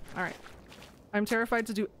 good, cool. All right. I'm terrified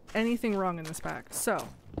to do anything wrong in this pack. So,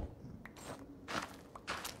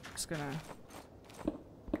 just gonna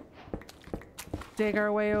dig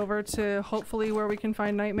our way over to hopefully where we can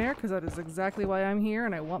find Nightmare, because that is exactly why I'm here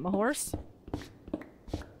and I want my horse.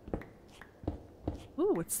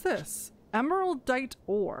 Ooh, what's this? Emeraldite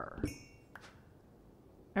ore.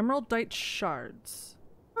 Emeraldite shards.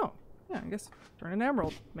 Oh, yeah, I guess turn an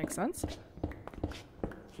emerald. Makes sense.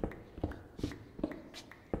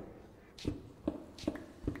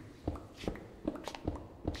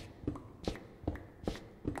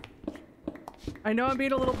 I know I'm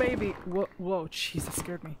being a little baby. Whoa, jeez, that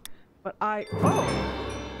scared me. But oh!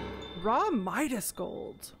 Raw Midas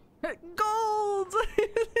gold. Gold!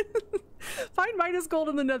 Find Midas gold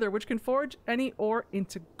in the Nether, which can forge any ore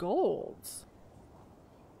into gold.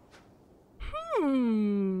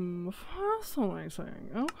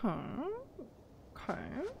 Fascinating. Okay.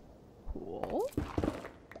 Cool.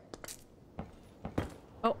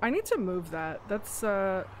 Oh, I need to move that. That's,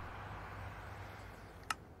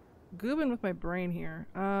 goobing with my brain here.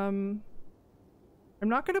 I'm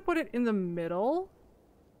not gonna put it in the middle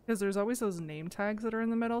because there's always those name tags that are in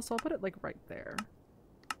the middle, so I'll put it like right there.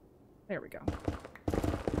 There we go.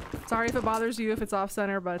 Sorry if it bothers you if it's off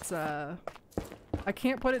center, but I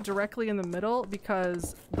can't put it directly in the middle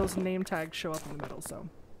because those name tags show up in the middle, so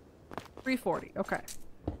 340. Okay.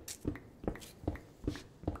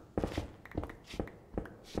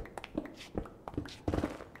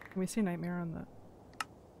 Can we see Nightmare on the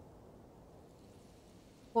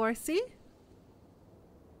horsey?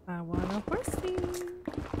 I want a horsey.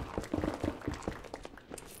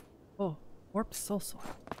 Oh, warped soul soil.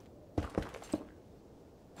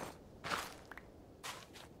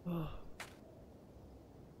 Oh.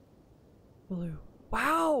 Blue.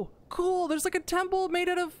 Wow! Cool! There's like a temple made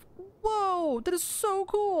out of... Whoa! That is so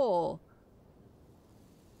cool!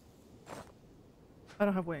 I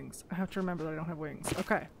don't have wings. I have to remember that I don't have wings.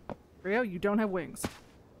 Okay. Rio, you don't have wings.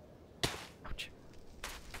 Ouch.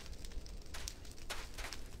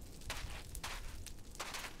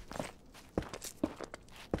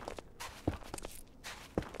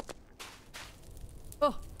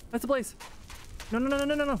 Oh! That's a blaze! No, no, no,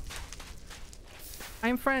 no, no, no! I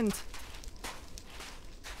am friend.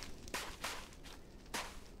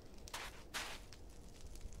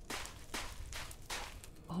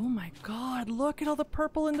 Oh my god, look at all the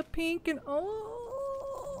purple and the pink and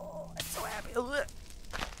oh, I'm so happy. Ugh.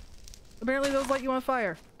 Apparently those light you on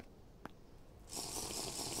fire.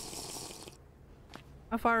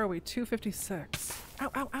 How far are we? 256.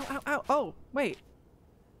 Ow, ow, ow, ow, ow. Oh, wait.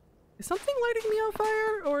 Is something lighting me on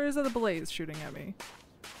fire, or is it a blaze shooting at me?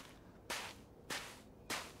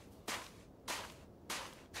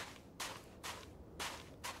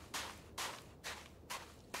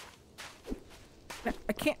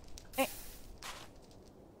 I can't.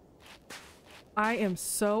 I am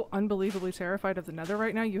so unbelievably terrified of the nether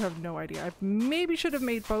right now. You have no idea. I maybe should have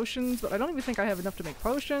made potions, but I don't even think I have enough to make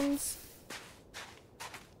potions.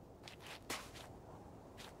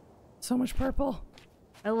 So much purple.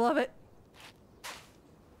 I love it.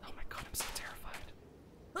 Oh my god, I'm so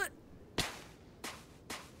terrified.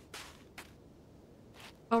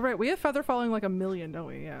 Oh right, we have feather falling like a million, don't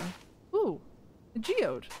we? Yeah. Ooh, a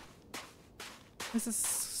geode. This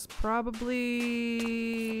is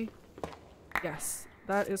probably... Yes,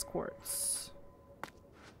 that is quartz.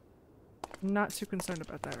 I'm not too concerned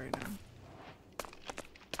about that right now.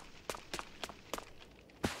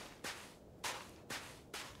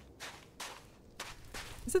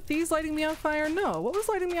 Is it these lighting me on fire? No. What was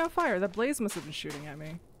lighting me on fire? That blaze must have been shooting at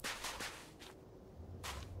me.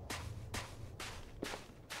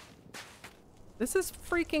 This is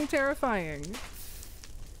freaking terrifying.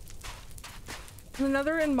 The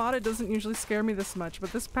nether in modded doesn't usually scare me this much,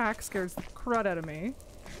 but this pack scares the crud out of me.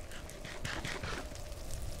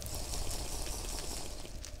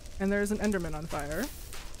 And there's an enderman on fire.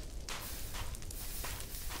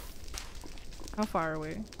 How far are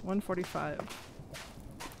we? 145.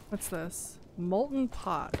 What's this? Molten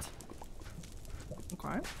pot.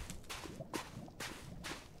 Okay.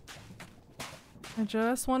 I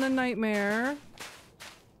just want a nightmare.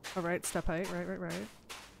 All right, step height. Right.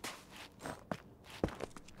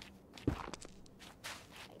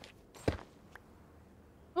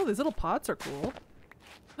 Oh, these little pots are cool.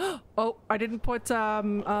 Oh, I didn't put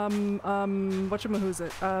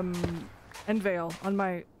whatchamahoosit, end veil on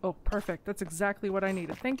my... Oh, perfect. That's exactly what I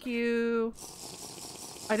needed. Thank you.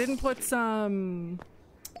 I didn't put some...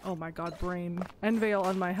 Oh my god, brain. End veil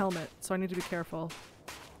on my helmet, so I need to be careful.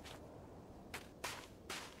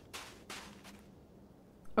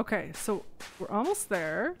 Okay, so we're almost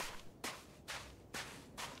there.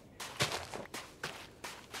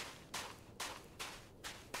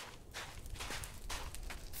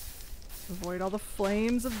 Avoid all the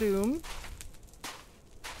flames of doom.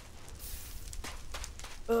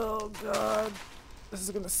 Oh god, this is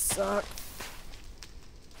gonna suck.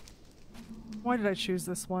 Why did I choose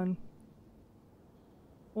this one?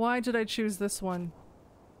 Why did I choose this one?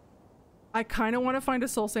 I kind of want to find a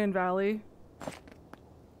Soul Sand Valley.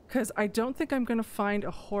 Because I don't think I'm gonna find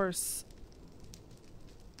a horse.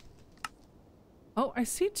 Oh, I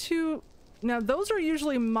see two. Now those are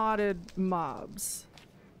usually modded mobs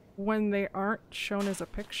when they aren't shown as a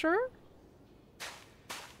picture.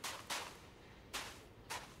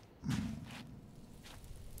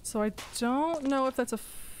 So I don't know if that's a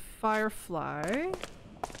firefly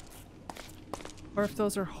or if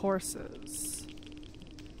those are horses.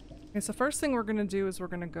 Okay, so first thing we're gonna do is we're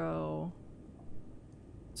gonna go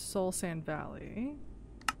Soul Sand Valley.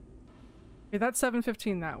 Okay, that's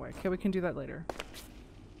 715 that way. Okay, we can do that later.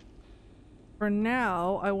 For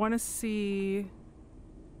now, I want to see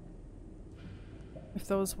if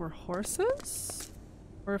those were horses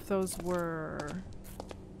or if those were...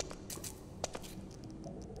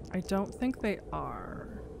 I don't think they are.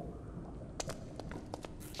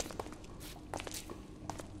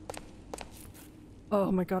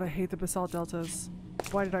 Oh my god, I hate the basalt deltas.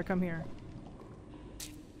 Why did I come here?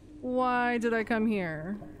 Why did I come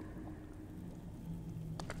here?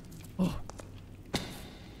 Oh.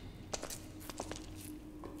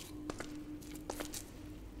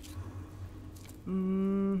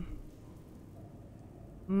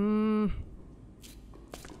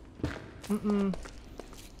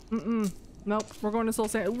 Nope, we're going to Soul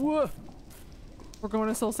Sand. Whoa! We're going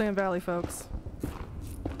to Soul Sand Valley, folks.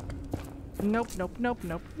 Nope.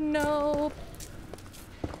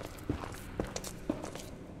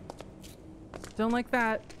 Don't like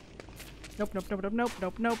that. Nope.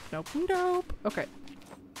 Okay.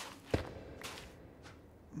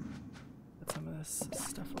 Put some of this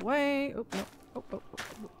stuff away. Oh, no. Oh.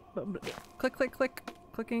 Click.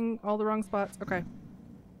 Clicking all the wrong spots. Okay.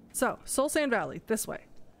 So, Soul Sand Valley, this way.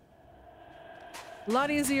 A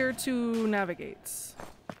lot easier to navigate.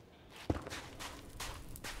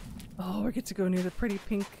 Oh, we get to go near the pretty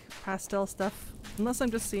pink pastel stuff. Unless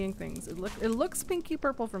I'm just seeing things. It looks pinky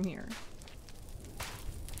purple from here.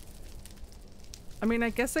 I mean,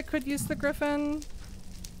 I guess I could use the griffin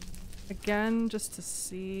again just to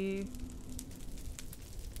see.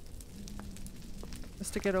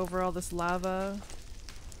 Just to get over all this lava.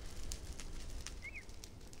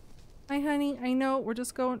 Hi, honey. I know. We're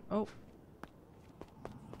just going. Oh.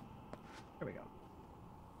 There we go.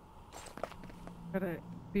 Gotta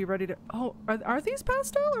be ready to. Oh, are these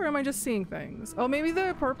pastel or am I just seeing things? Oh, maybe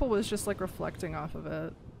the purple was just like reflecting off of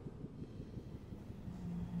it.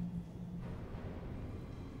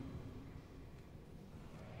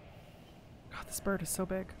 God, this bird is so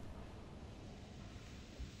big.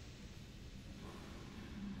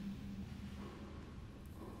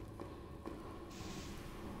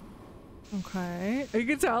 Okay. You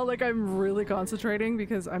can tell like I'm really concentrating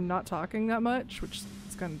because I'm not talking that much, which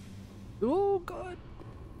is kind of... Oh, God.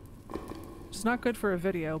 It's not good for a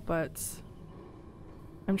video, but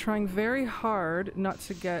I'm trying very hard not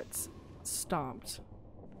to get stomped.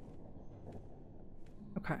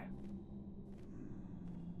 Okay.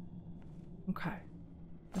 Okay.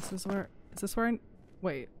 This is where... Is this where I...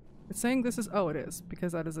 Wait. It's saying this is... Oh, it is.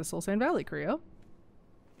 Because that is a Soul Sand Valley, Creo.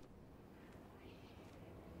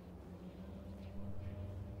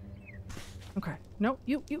 Okay. No,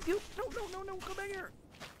 you. No, come back here.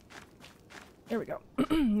 There we go.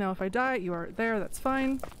 Now if I die, you are there. That's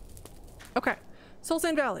fine. Okay. Soul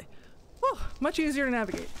Sand Valley. Whew, much easier to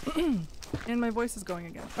navigate. And my voice is going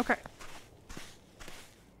again. Okay.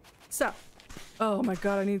 So. Oh my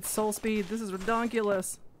god, I need soul speed. This is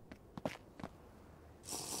redonkulous.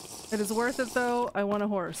 It is worth it though. I want a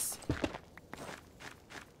horse.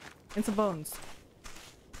 And some bones.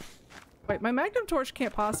 Wait, my magnum torch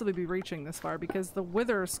can't possibly be reaching this far because the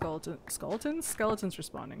wither skeleton's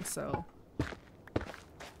respawning, so...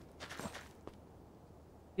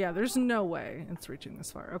 Yeah, there's no way it's reaching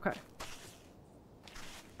this far. Okay.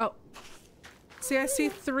 Oh. See, I see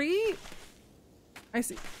 3? I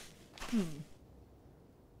see...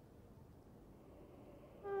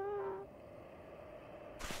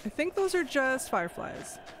 I think those are just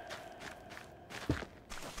fireflies.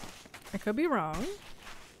 I could be wrong.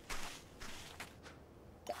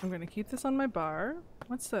 I'm gonna keep this on my bar.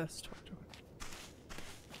 What's this?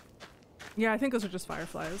 Yeah, I think those are just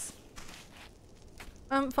fireflies.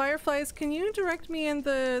 Fireflies, can you direct me in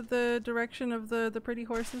the direction of the pretty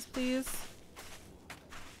horses, please?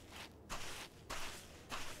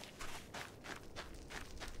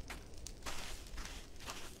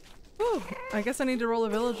 Whew, I guess I need to roll a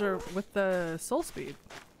villager with the soul speed.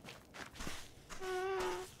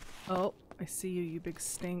 Oh, I see you, you big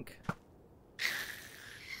stink.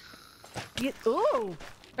 Oh!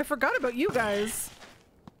 I forgot about you guys!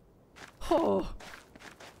 Oh.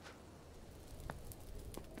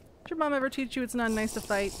 Did your mom ever teach you it's not nice to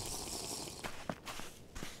fight?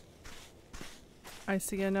 I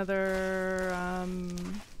see another,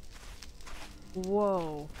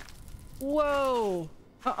 Whoa. Whoa!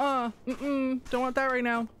 Don't want that right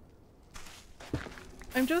now.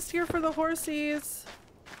 I'm just here for the horsies.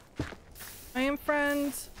 I am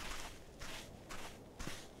friends.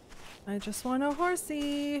 I just want a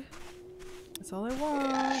horsey. That's all I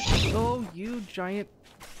want. Oh, you giant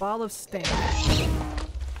ball of stank.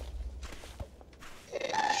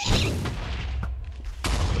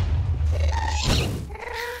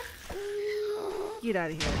 Get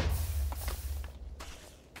out of here.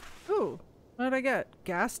 Ooh, what did I get?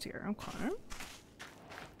 Gassed here. Okay.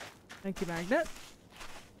 Thank you, Magnet.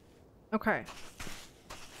 Okay.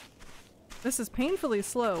 This is painfully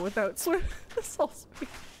slow without soul speed.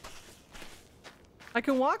 I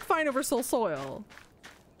can walk fine over soul soil.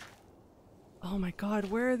 Oh my god,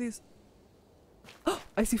 where are these? Oh,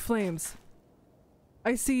 I see flames.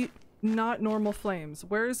 I see not normal flames.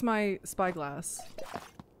 Where's my spyglass?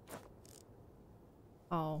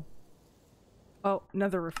 Oh. Oh,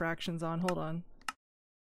 nether refraction's on. Hold on.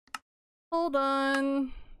 Hold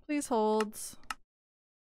on. Please hold.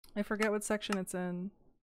 I forget what section it's in.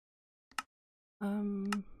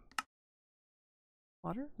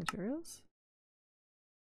 Water? Materials?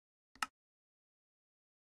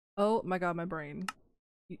 Oh my god, my brain.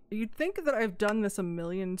 You'd think that I've done this a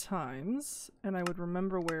million times and I would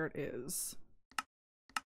remember where it is.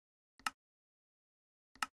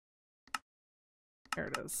 There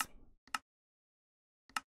it is.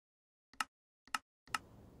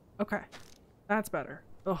 Okay. That's better.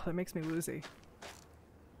 Oh, that makes me woozy.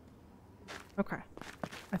 Okay.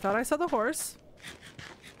 I thought I saw the horse.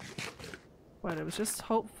 But it was just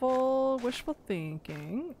hopeful, wishful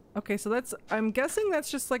thinking. Okay, so that's... I'm guessing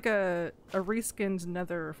that's just like a reskinned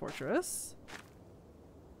nether fortress.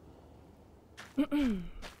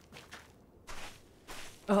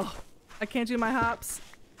 Oh, I can't do my hops.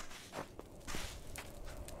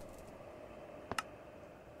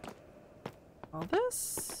 All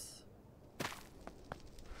this?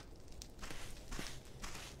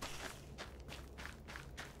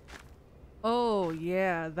 Oh, Oh,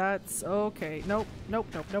 yeah, that's okay. Nope, nope,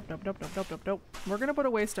 nope, nope, nope, nope, nope, nope, nope, nope. We're gonna put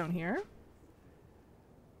a waystone here.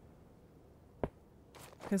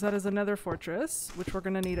 Because that is another fortress, which we're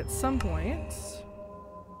gonna need at some point.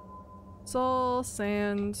 Soul,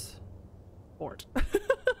 sand, fort.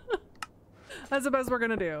 That's the best we're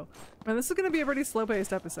gonna do. And this is gonna be a pretty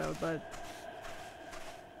slow-paced episode, but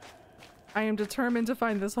I am determined to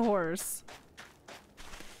find this horse.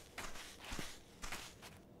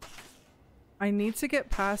 I need to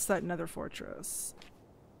get past that nether fortress.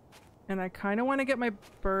 And I kind of want to get my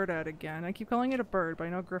bird out again. I keep calling it a bird, but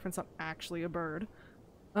I know Griffin's not actually a bird.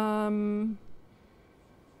 How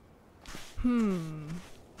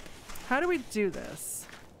do we do this?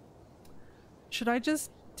 Should I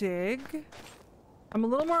just dig? I'm a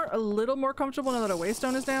little more comfortable now that a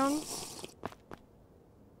waystone is down.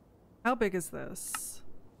 How big is this?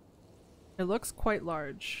 It looks quite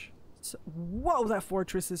large. So, whoa, that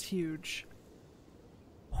fortress is huge.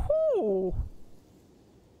 Whoo!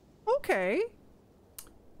 Okay.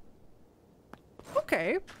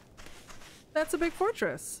 Okay. That's a big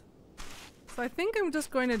fortress. So I think I'm just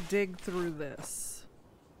going to dig through this.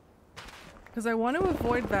 Because I want to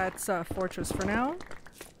avoid that fortress for now.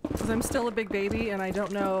 Because I'm still a big baby and I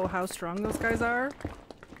don't know how strong those guys are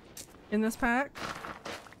in this pack.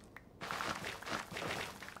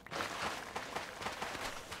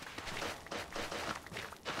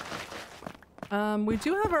 We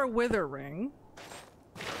do have our wither ring.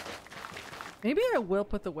 Maybe I will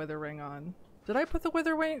put the wither ring on. Did I put the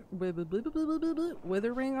wither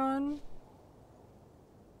ring on?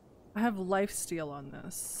 I have lifesteal on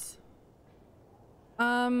this.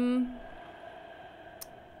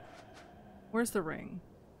 Where's the ring?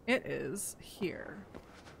 It is here.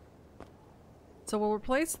 So we'll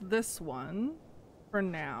replace this one for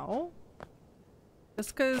now.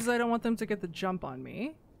 Just because I don't want them to get the jump on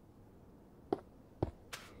me.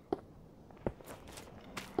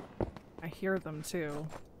 I hear them too.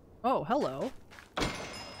 Oh, hello.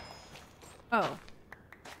 Oh.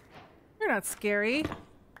 You're not scary.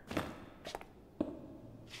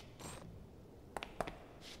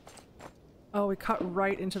 Oh, we cut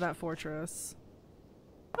right into that fortress.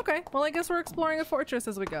 Okay, well I guess we're exploring a fortress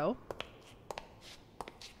as we go.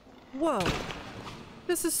 Whoa.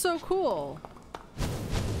 This is so cool.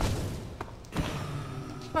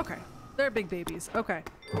 Okay. They're big babies. Okay.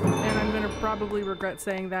 And I'm gonna probably regret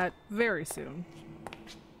saying that very soon.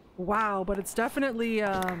 Wow, but it's definitely,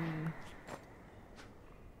 wow.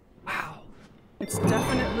 It's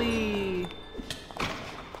definitely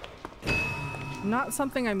not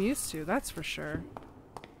something I'm used to, that's for sure.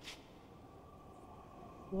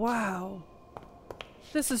 Wow.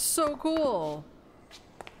 This is so cool.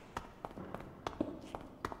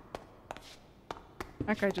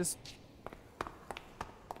 That guy just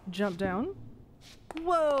jumped down.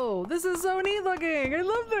 Whoa, this is so neat looking. I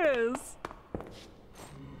love this.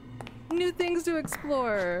 New things to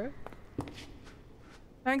explore.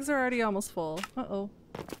 Bags are already almost full. Uh-oh.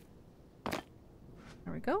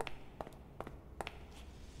 There we go.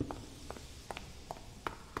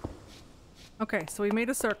 Okay, so we made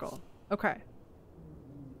a circle. Okay.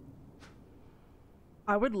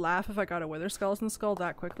 I would laugh if I got a wither skeleton skull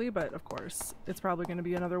that quickly, but of course, it's probably going to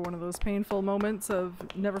be another one of those painful moments of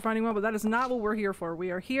never finding one, but that is not what we're here for.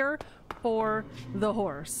 We are here for the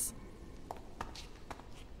horse.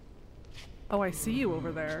 Oh, I see you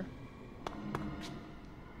over there.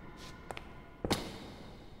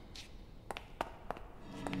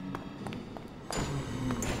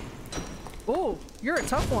 Oh, you're a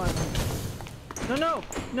tough one. No, no,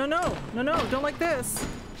 no, no, no, no, don't like this.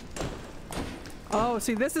 Oh,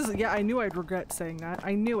 see, this is, yeah, I knew I'd regret saying that.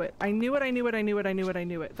 I knew it. I knew it, I knew it, I knew it, I knew it, I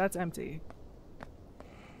knew it. That's empty.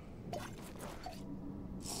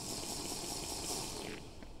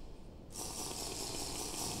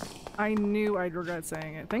 I knew I'd regret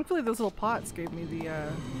saying it. Thankfully, those little pots gave me the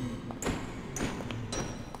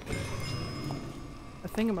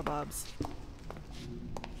thingamabobs.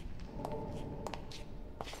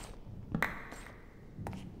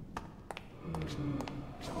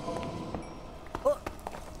 Oh,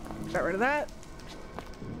 got rid of that.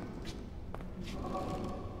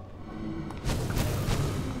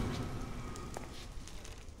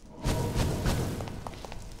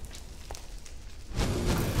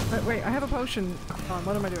 Wait, I have a potion on.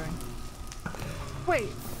 What am I doing? Wait,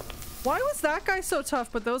 why was that guy so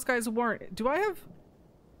tough, but those guys weren't? Do I have...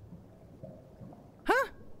 Huh?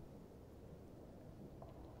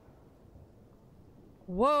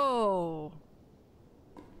 Whoa.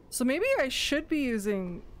 So maybe I should be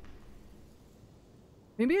using...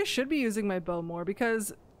 Maybe I should be using my bow more,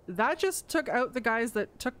 because that just took out the guys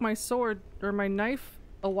that took my sword or my knife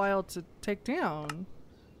a while to take down.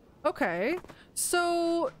 Okay,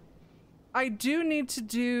 so I do need to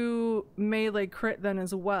do melee crit then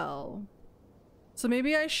as well. So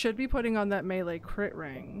maybe I should be putting on that melee crit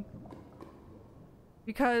ring.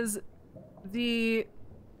 Because the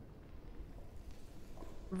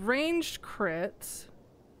ranged crit...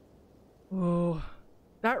 Oh,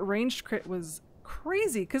 that ranged crit was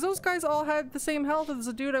crazy because those guys all had the same health as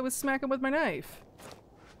the dude I was smacking with my knife.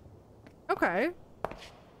 Okay.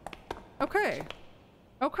 Okay.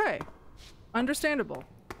 Okay. Understandable.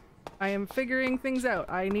 I am figuring things out.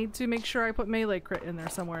 I need to make sure I put melee crit in there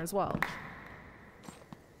somewhere as well.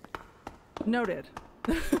 Noted.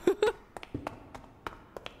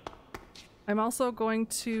 I'm also going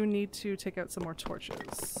to need to take out some more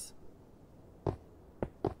torches.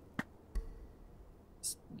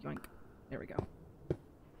 Just yoink. There we go.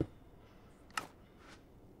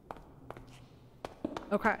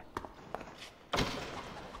 Okay.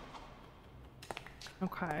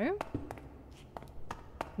 Okay.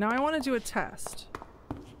 Now I want to do a test.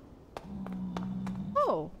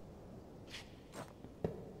 Oh.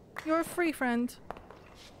 You're free, friend.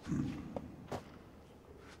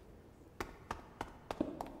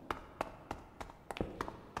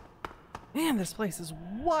 Man, this place is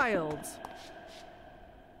wild.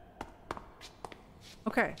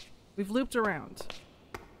 Okay, we've looped around.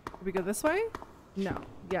 Did we go this way? No.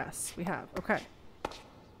 Yes, we have. Okay.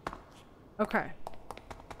 Okay.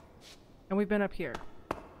 And we've been up here.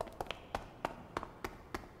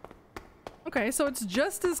 Okay, so it's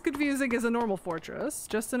just as confusing as a normal fortress,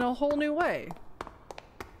 just in a whole new way.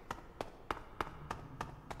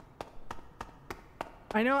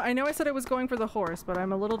 I know I said I was going for the horse, but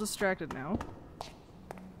I'm a little distracted now.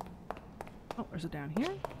 Oh, there's it down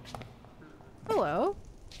here. Hello.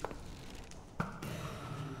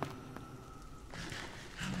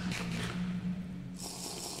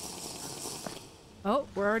 Oh,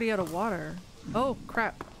 we're already out of water. Oh,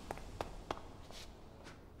 crap.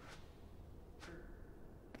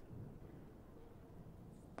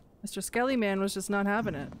 Mr. Skelly Man was just not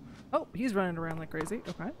having it. Oh, he's running around like crazy.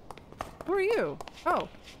 Okay. Who are you? Oh,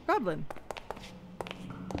 goblin.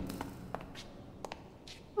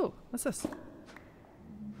 Oh, what's this?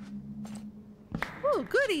 Oh,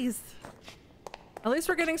 goodies! At least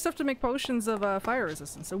we're getting stuff to make potions of fire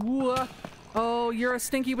resistance. So, oh, you're a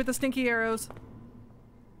stinky with the stinky arrows.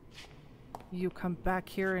 You come back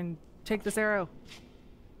here and take this arrow.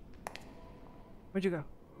 Where'd you go?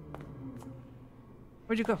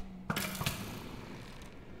 Where'd you go?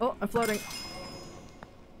 Oh, I'm floating.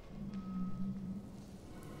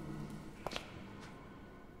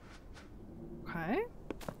 Okay.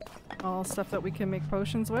 All stuff that we can make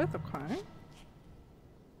potions with. Okay.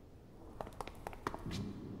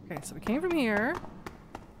 Okay, so we came from here.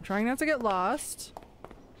 I'm trying not to get lost.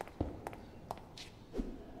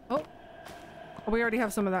 Oh. Oh, we already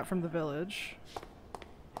have some of that from the village.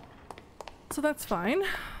 So that's fine.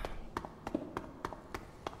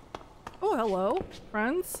 Oh, hello,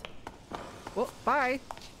 friends. Well, bye.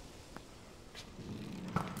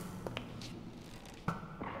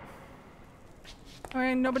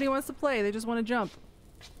 Alright, nobody wants to play. They just want to jump.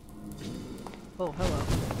 Oh, hello.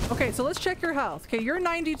 Okay, so let's check your health. Okay, you're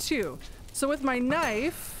 92. So with my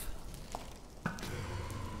knife...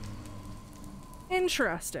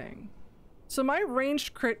 Interesting. So my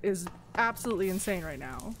ranged crit is absolutely insane right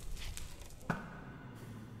now.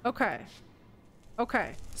 Okay.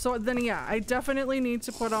 Okay, so then yeah, I definitely need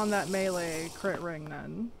to put on that melee crit ring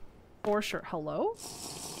then. For sure. Hello?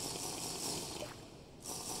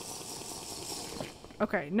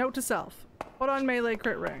 Okay, note to self. Put on melee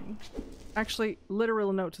crit ring. Actually,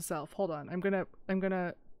 literal note to self. Hold on. I'm gonna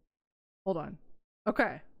hold on.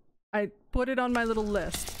 Okay. I put it on my little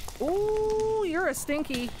list. Ooh, you're a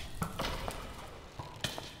stinky.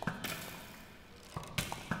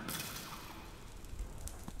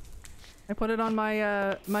 I put it on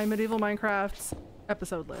my my medieval Minecraft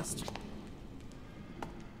episode list.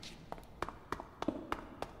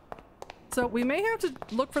 So we may have to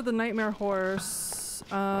look for the nightmare horse.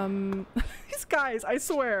 These guys, I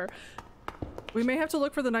swear. We may have to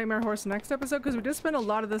look for the nightmare horse next episode because we did spend a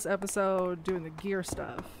lot of this episode doing the gear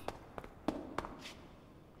stuff.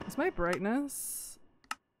 Is my brightness?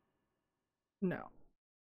 No.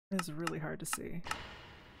 It's really hard to see.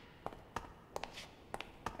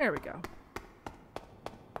 There we go.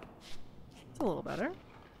 It's a little better.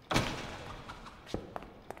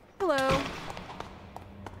 Hello.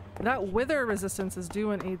 That wither resistance is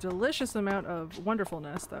doing a delicious amount of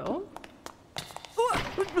wonderfulness, though.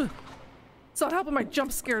 It's not helping my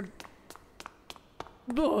jump scared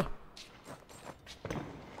Ugh.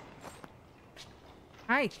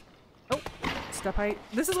 Hi. Oh, step height.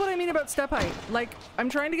 This is what I mean about step height. Like, I'm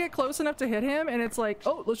trying to get close enough to hit him, and it's like,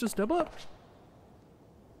 oh, let's just step up.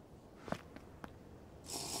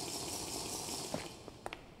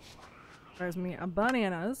 Drives me a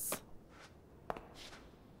bananas.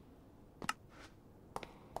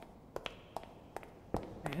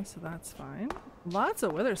 Okay, so that's fine. Lots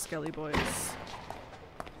of wither skelly boys.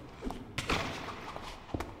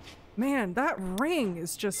 Man, that ring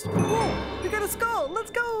is just... Whoa! We got a skull! Let's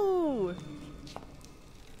go!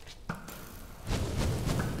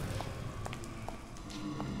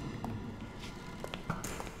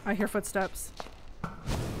 I hear footsteps.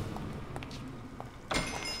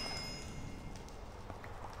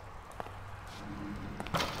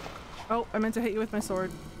 Oh, I meant to hit you with my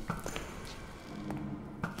sword.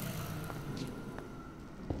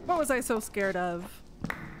 What was I so scared of?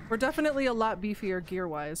 We're definitely a lot beefier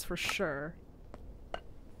gear-wise, for sure.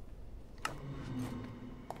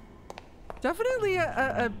 Definitely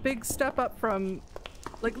a big step up from...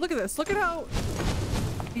 Like, look at this. Look at how...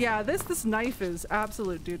 Yeah, this knife is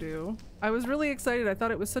absolute doo-doo. I was really excited. I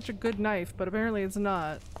thought it was such a good knife, but apparently it's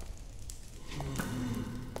not.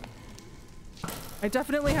 I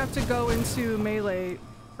definitely have to go into melee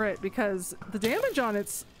crit because the damage on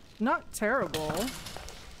it's not terrible.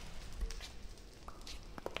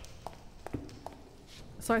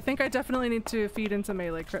 So I think I definitely need to feed into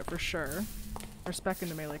melee crit for sure. Or spec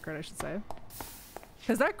into melee crit, I should say.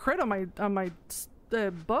 Because that crit on my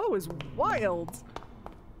bow is wild.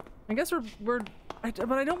 I guess but I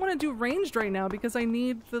don't want to do ranged right now because I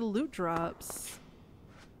need the loot drops.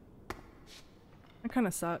 That kind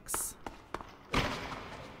of sucks.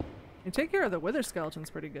 You take care of the wither skeletons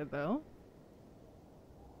pretty good though.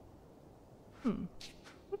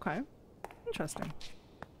 Okay. Interesting.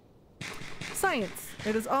 Science!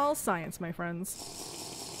 It is all science, my friends.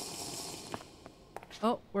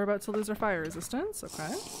 Oh, we're about to lose our fire resistance.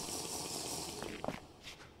 Okay.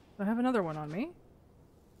 I have another one on me.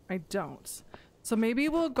 I don't. So maybe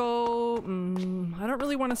we'll go... I don't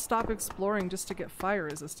really want to stop exploring just to get fire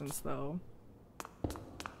resistance though.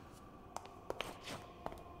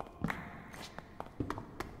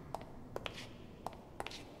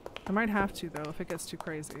 I might have to though if it gets too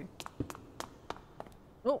crazy.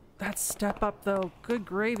 Oh, that step up though. Good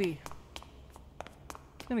gravy.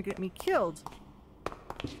 It's gonna get me killed.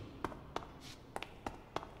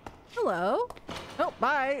 Hello. Oh,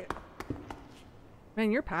 bye.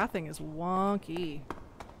 Man, your pathing is wonky.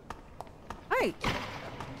 Hi.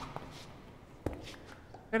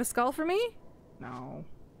 Got a skull for me? No.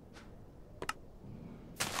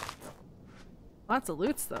 Lots of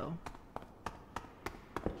loots though.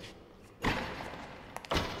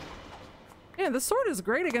 Yeah, the sword is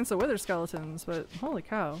great against the wither skeletons, but holy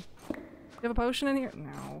cow. You have a potion in here?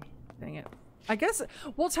 No. Dang it. I guess,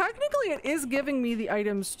 well, technically it is giving me the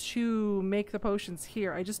items to make the potions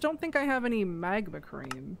here. I just don't think I have any magma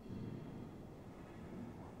cream.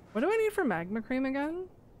 What do I need for magma cream again?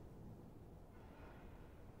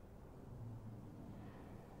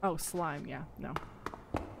 Oh, slime. Yeah, no.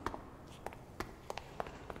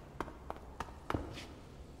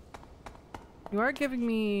 You are giving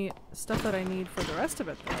me stuff that I need for the rest of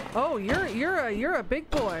it though. Oh, you're a big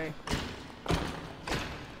boy.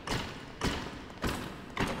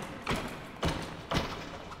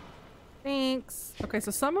 Thanks. Okay,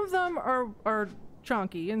 so some of them are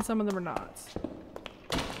chunky and some of them are not.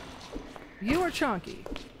 You are chunky.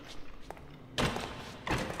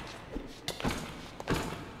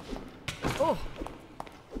 Oh.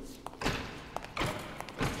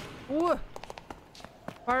 Whoa.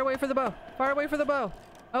 Far away for the bow. Far away for the bow.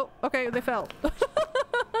 Oh, okay, they fell.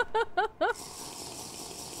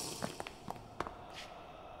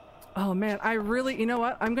 Oh man, I really, you know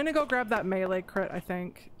what? I'm gonna go grab that melee crit, I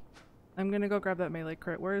think. I'm gonna go grab that melee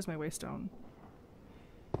crit. Where is my waystone?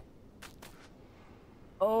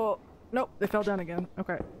 Oh, nope, they fell down again.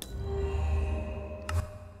 Okay.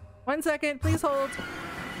 1 second, please hold.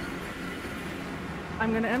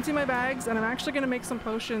 I'm gonna empty my bags and I'm actually gonna make some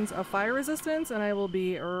potions of fire resistance and I will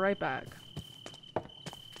be right back.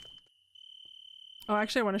 Oh,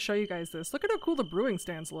 actually I want to show you guys this. Look at how cool the brewing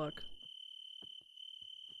stands look.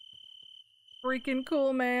 Freaking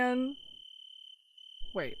cool, man.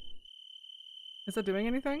 Wait. Is that doing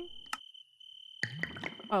anything?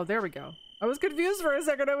 Oh, there we go. I was confused for a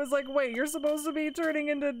second. I was like, wait, you're supposed to be turning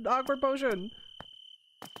into awkward potion.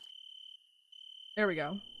 There we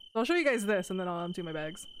go. So I'll show you guys this and then I'll empty my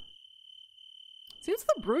bags. Seems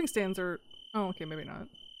the brewing stands are... Oh, okay, maybe not.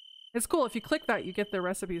 It's cool. If you click that, you get the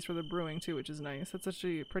recipes for the brewing too, which is nice. It's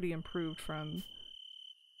actually pretty improved from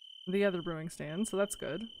the other brewing stand, so that's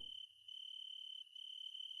good.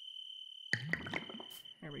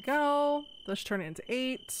 There we go. Let's turn it into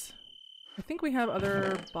 8. I think we have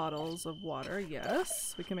other bottles of water.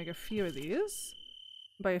 Yes, we can make a few of these.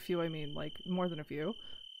 By a few, I mean like more than a few.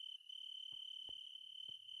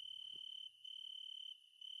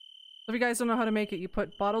 If you guys don't know how to make it, you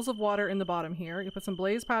put bottles of water in the bottom here. You put some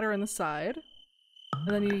blaze powder in the side. And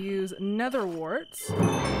then you use nether wart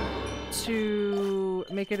to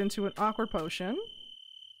make it into an awkward potion.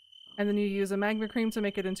 And then you use a magma cream to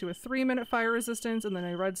make it into a 3-minute fire resistance, and then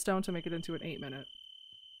a redstone to make it into an 8-minute.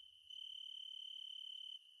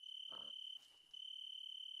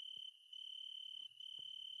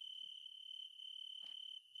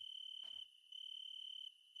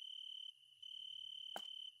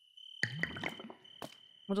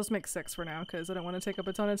 We'll just make 6 for now, because I don't want to take up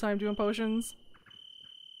a ton of time doing potions.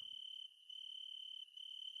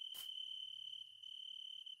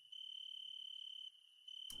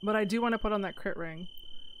 But I do want to put on that crit ring.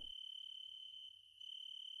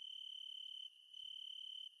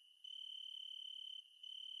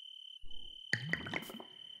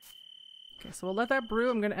 Okay, so we'll let that brew.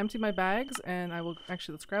 I'm going to empty my bags, and I will...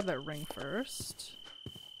 Actually, let's grab that ring first.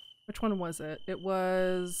 Which one was it? It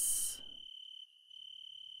was...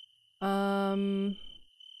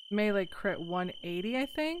 melee crit 180, I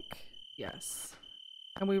think? Yes.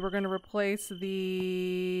 And we were going to replace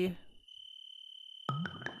the...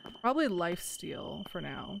 Probably lifesteal for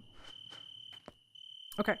now.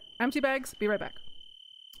 Okay, empty bags, be right back.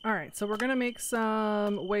 Alright, so we're gonna make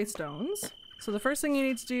some waystones. So the first thing you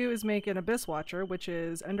need to do is make an abyss watcher, which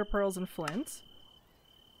is ender pearls and flint.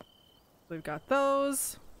 We've got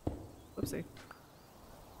those. Whoopsie.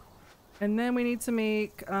 And then we need to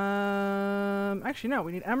make, actually no,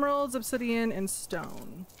 we need emeralds, obsidian, and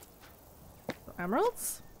stone. So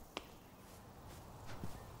emeralds.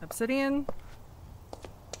 Obsidian.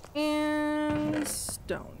 And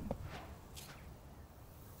stone.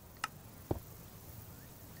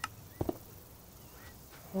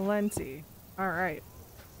 Plenty. Alright.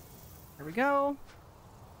 There we go.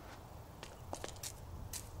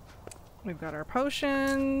 We've got our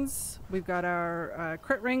potions. We've got our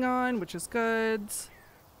crit ring on, which is good.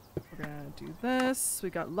 We're gonna do this. We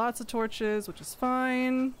got lots of torches, which is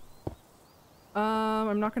fine.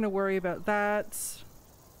 I'm not gonna worry about that.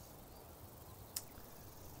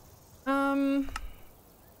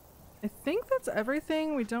 I think that's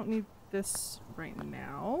everything. We don't need this right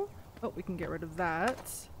now. Oh, we can get rid of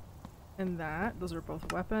that. And that. Those are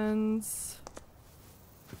both weapons.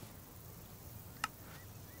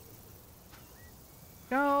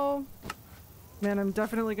 Go. Man, I'm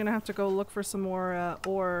definitely gonna have to go look for some more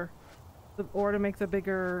ore to make the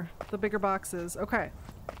bigger boxes. Okay.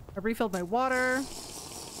 I refilled my water.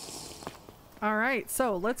 Alright,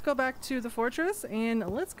 so let's go back to the fortress and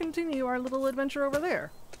let's continue our little adventure over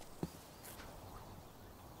there.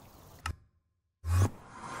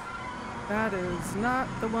 That is not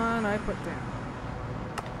the one I put down.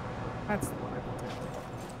 That's the one I put down.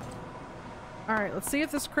 Alright, let's see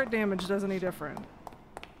if this crit damage does any different.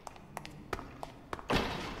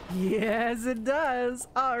 Yes, it does!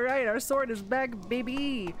 Alright, our sword is back,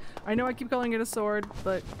 baby! I know I keep calling it a sword,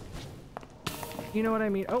 but you know what I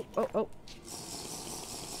mean. Oh, oh, oh.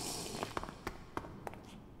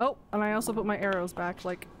 Oh, and I also put my arrows back,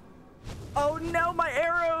 like... Oh no, my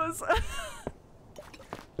arrows!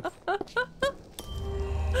 I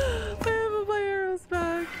have my arrows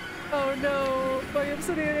back. Oh no, my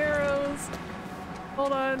obsidian arrows.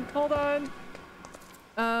 Hold on, hold on.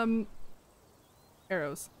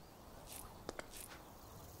 Arrows.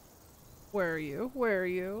 Where are you? Where are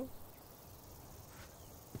you?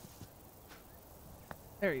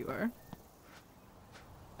 There you are.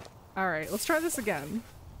 Alright, let's try this again.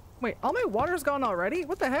 Wait, all my water's gone already?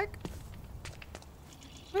 What the heck?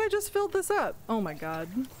 I just filled this up. Oh my god.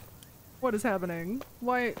 What is happening?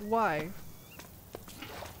 Why? Why?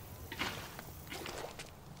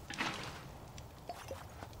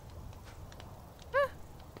 Ah.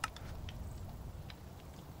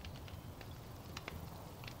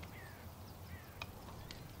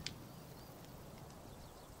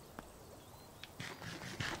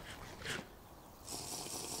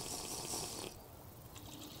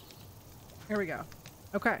 Here we go.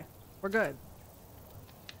 Okay, we're good.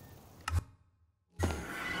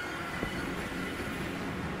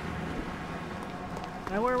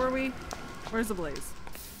 Now where were we? Where's the blaze?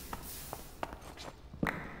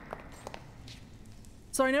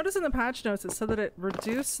 So I noticed in the patch notes it said that it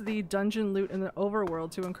reduced the dungeon loot in the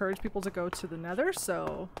overworld to encourage people to go to the nether,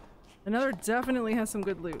 so the nether definitely has some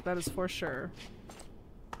good loot, that is for sure.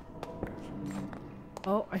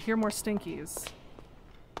 Oh, I hear more stinkies.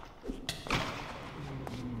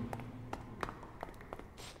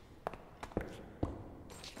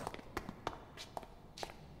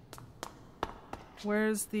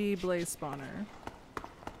 Where's the blaze spawner?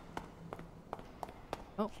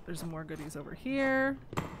 Oh, there's some more goodies over here.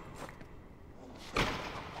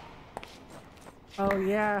 Oh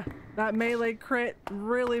yeah, that melee crit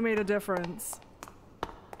really made a difference.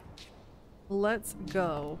 Let's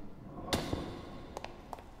go.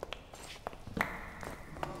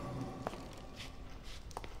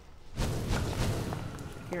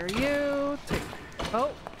 Here you. Take.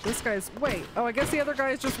 Oh, this guy's. Wait. Oh, I guess the other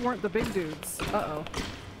guys just weren't the big dudes. Uh-oh.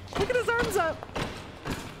 Look at his arms up.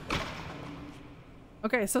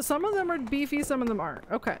 Okay, so some of them are beefy, some of them aren't.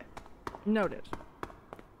 Okay. Noted.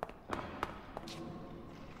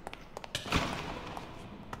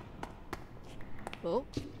 Oh.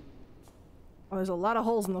 Oh, there's a lot of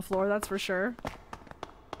holes in the floor, that's for sure.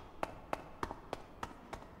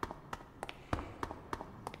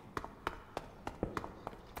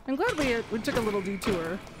 I'm glad we took a little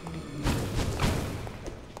detour.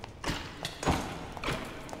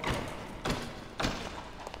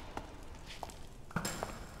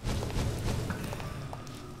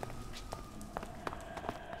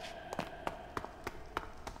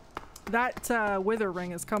 That wither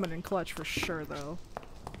ring is coming in clutch for sure, though.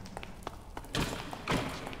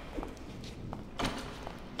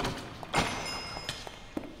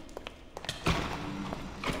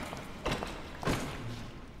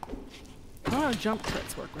 I don't know how jump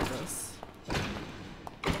crits work with this.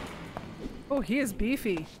 Oh, he is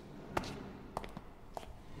beefy.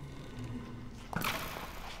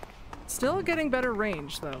 Still getting better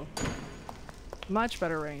range, though. Much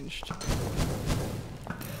better ranged.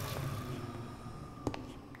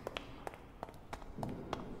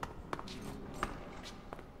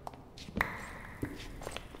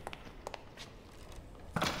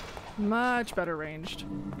 Much better ranged.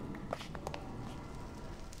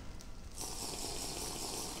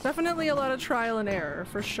 Definitely a lot of trial and error,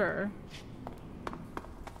 for sure.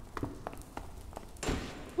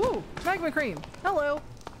 Woo! Magma cream! Hello!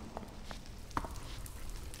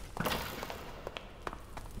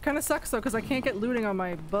 Kinda sucks though, because I can't get looting on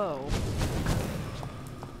my bow.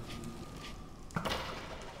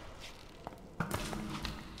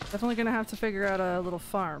 Definitely gonna have to figure out a little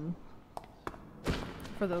farm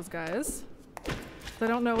for those guys. I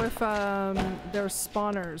don't know if there's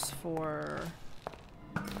spawners for...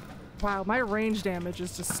 Wow, my range damage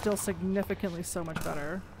is just still significantly so much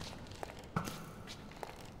better.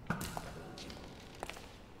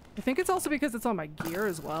 I think it's also because it's on my gear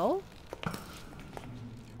as well.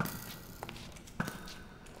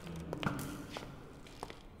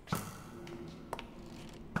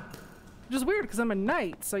 Which is weird because I'm a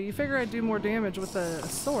knight, so you figure I'd do more damage with a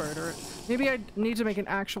sword, or maybe I need to make an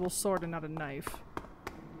actual sword and not a knife.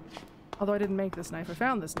 Although I didn't make this knife, I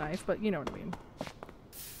found this knife, but you know what I mean.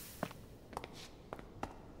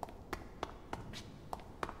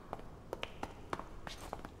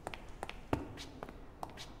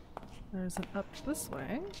 There's an up this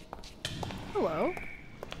way. Hello.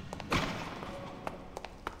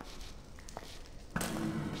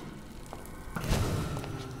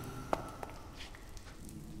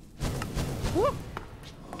 Whoop!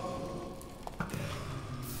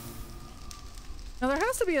 Now there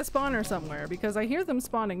has to be a spawner somewhere because I hear them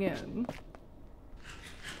spawning in.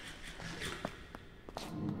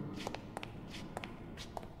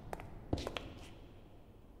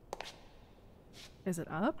 Is it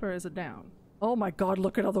up or is it down? Oh my god,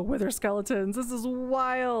 look at all the wither skeletons. This is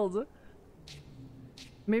wild.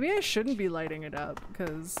 Maybe I shouldn't be lighting it up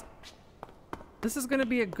because this is going to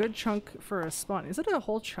be a good chunk for a spawn. Is it a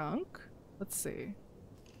whole chunk? Let's see.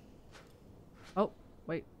 Oh,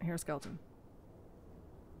 wait, I hear a skeleton.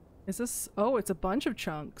 Is this... Oh, it's a bunch of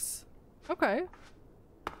chunks. Okay.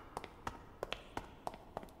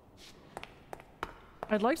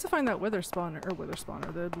 I'd like to find that wither spawner,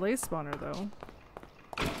 the blaze spawner though.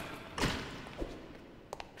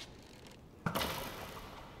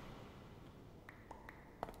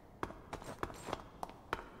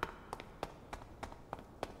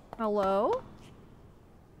 Hello?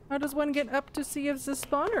 How does one get up to see if the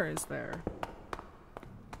spawner is there?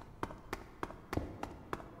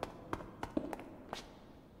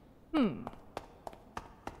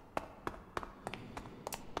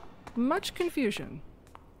 Much confusion.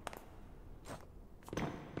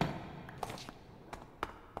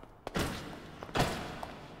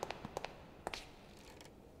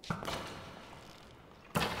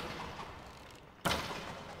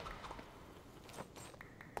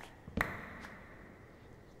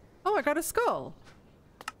 Oh, I got a skull.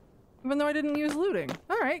 Even though I didn't use looting.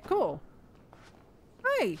 Alright, cool.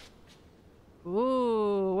 Hi!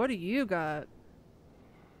 Ooh, what do you got?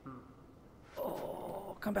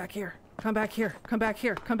 Oh, come back here. Come back here. Come back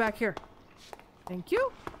here. Come back here. Thank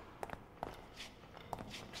you.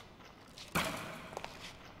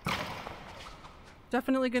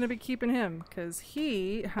 Definitely gonna be keeping him, because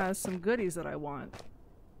he has some goodies that I want.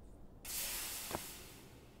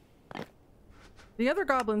 The other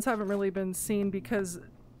goblins haven't really been seen because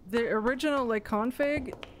the original like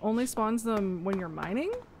config only spawns them when you're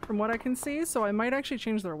mining, from what I can see, so I might actually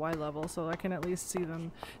change their Y level so I can at least see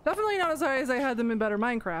them. Definitely not as high as I had them in Better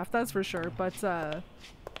Minecraft, that's for sure, but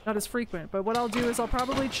not as frequent. But what I'll do is I'll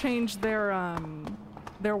probably change their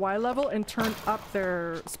Y level and turn up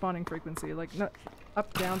their spawning frequency. Like, not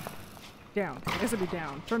up, down, down. I guess it'd be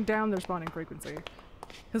down. Turn down their spawning frequency,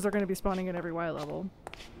 because they're going to be spawning at every Y level.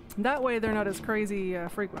 That way they're not as crazy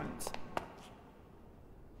frequent.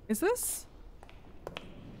 Is this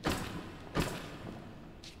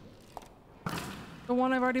the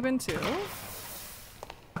one I've already been to?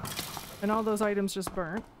 And all those items just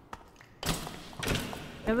burnt.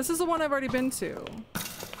 Yeah, this is the one I've already been to.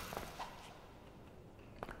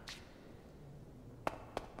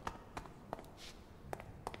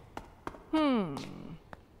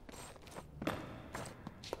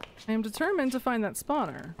 I am determined to find that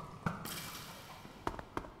spawner.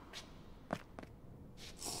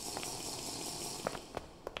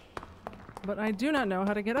 But I do not know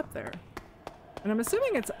how to get up there. And I'm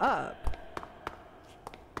assuming it's up.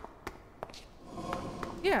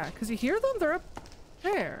 Yeah, because you hear them? They're up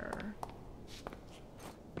there.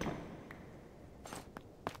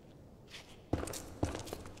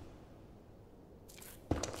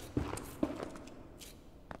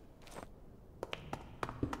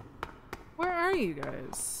 Where are you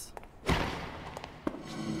guys?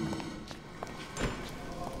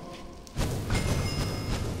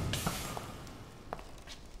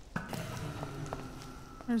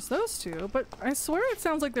 There's those two, but I swear it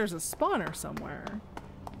sounds like there's a spawner somewhere.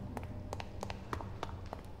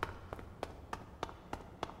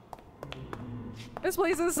 This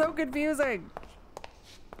place is so confusing.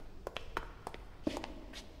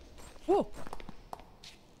 Whoa.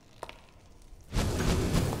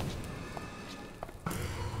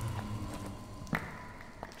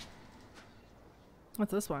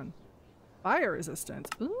 What's this one? Fire resistant.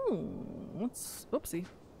 Ooh, what's... Oopsie.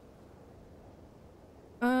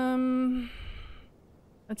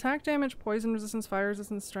 Attack damage, poison resistance, fire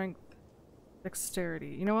resistance, strength,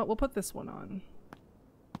 dexterity. You know what? We'll put this one on.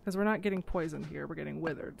 Because we're not getting poisoned here, we're getting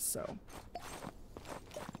withered, so.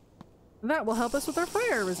 That will help us with our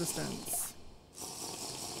fire resistance.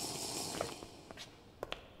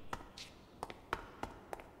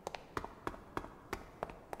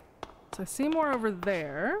 So I see more over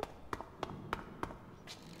there.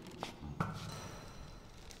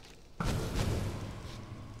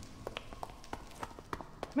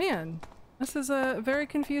 Man, this is very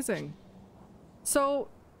confusing. So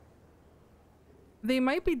they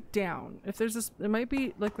might be down. If there's this, it might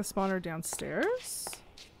be like the spawner downstairs,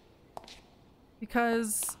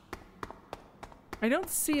 because I don't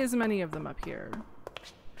see as many of them up here,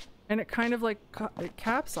 and it kind of like it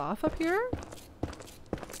caps off up here.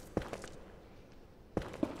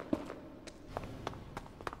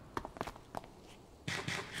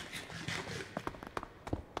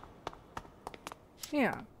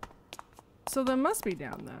 Yeah. So they must be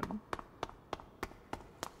down then.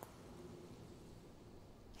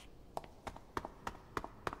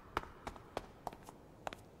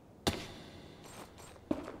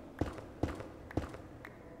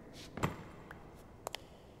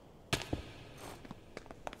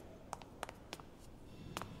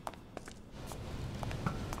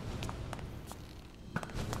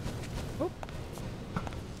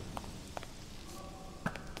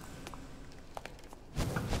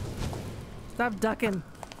 Stop ducking.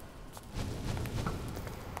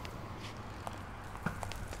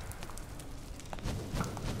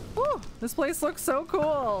 Woo! This place looks so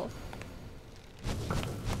cool.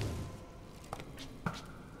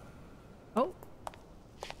 Oh.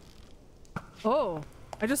 Oh.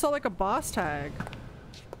 I just saw like a boss tag.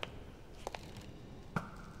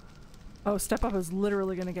 Oh, step up is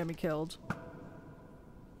literally gonna get me killed.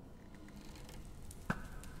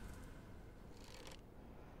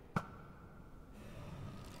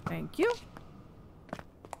 Thank you.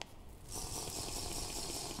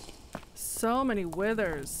 So many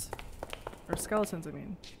withers. Or skeletons, I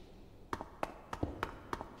mean.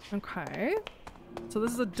 Okay. So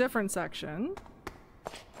this is a different section.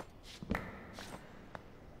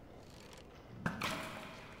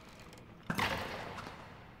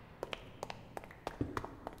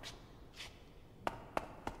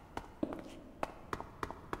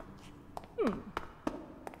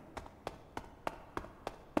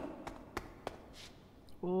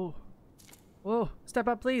 Oh. Whoa. Step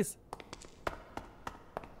up, please.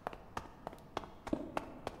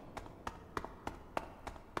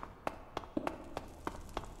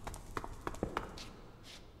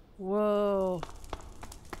 Whoa.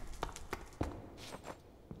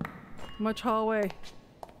 Much hallway.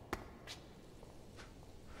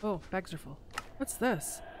 Oh, bags are full. What's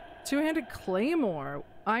this? Two-handed claymore.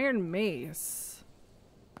 Iron mace.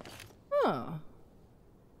 Huh.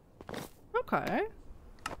 Okay.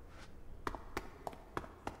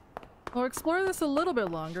 I'll explore this a little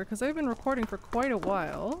bit longer because I've been recording for quite a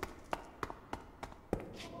while.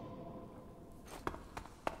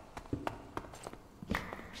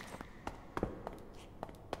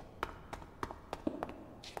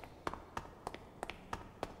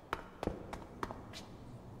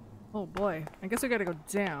 Oh boy, I guess we gotta go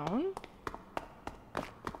down.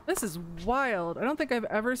 This is wild. I don't think I've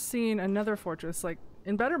ever seen another fortress. Like,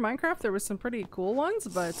 in Better Minecraft there was some pretty cool ones,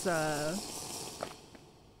 but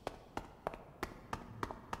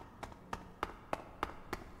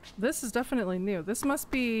this is definitely new. This must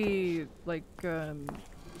be like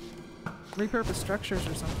repurposed structures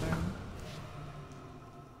or something.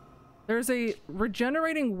 There's a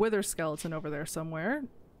regenerating wither skeleton over there somewhere.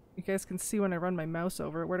 You guys can see when I run my mouse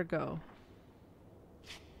over it. Where'd it go?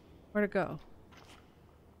 Where'd it go?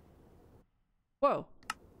 Whoa.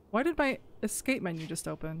 Why did my escape menu just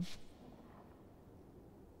open?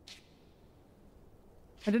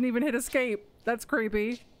 I didn't even hit escape. That's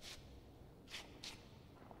creepy.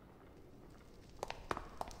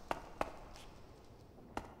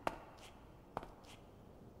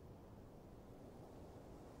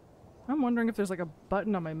 I'm wondering if there's like a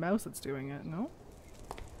button on my mouse that's doing it. No?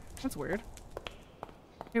 That's weird.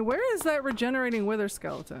 Okay, where is that regenerating wither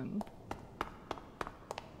skeleton?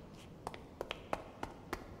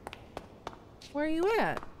 Where are you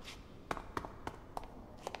at?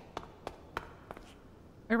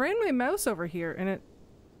 I ran my mouse over here and it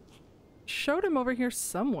showed him over here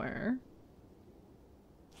somewhere.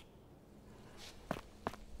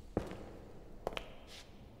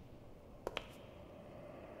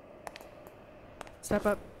 Step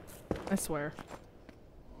up. I swear.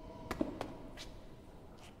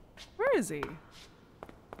 Where is he?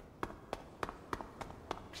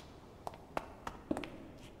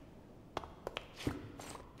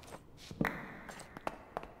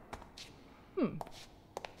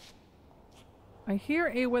 I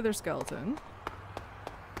hear a wither skeleton.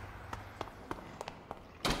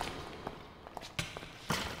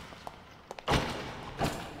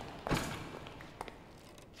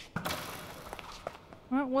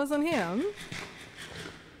 That wasn't him.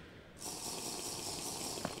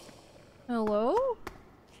 Hello?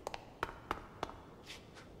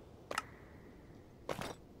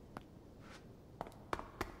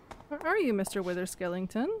 Where are you, Mr. Wither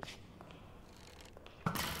Skellington?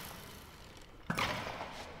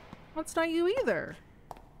 That's not you either.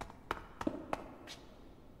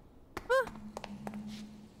 Huh.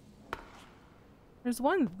 There's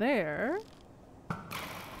one there.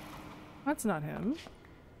 That's not him.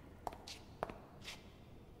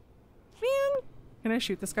 Man! Can I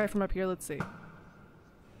shoot this guy from up here? Let's see.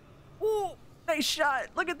 Ooh! Nice shot!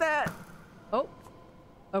 Look at that! Oh.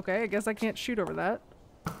 Okay, I guess I can't shoot over that.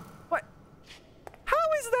 What? How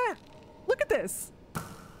is that? Look at this!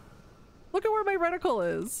 Look at where my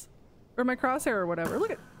reticle is. Or my crosshair or whatever.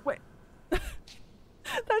 Look at- wait.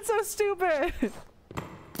 That's so stupid!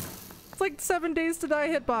 It's like 7 days to die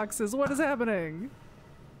hitboxes. What is happening?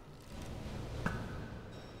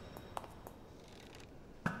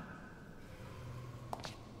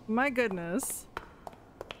 My goodness.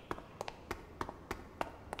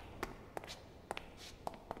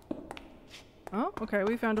 Oh, okay,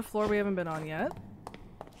 we found a floor we haven't been on yet.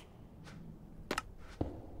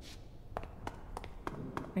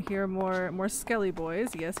 I hear more skelly boys.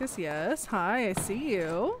 Yes, yes, yes. Hi, I see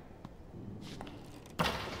you.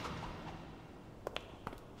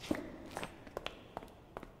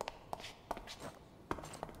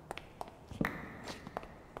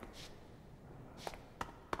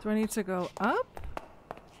 Do I need to go up?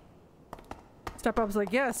 Step Up's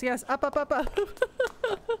like, yes, yes, up, up, up, up.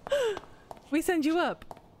 We send you up.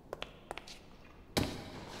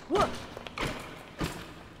 Whoa.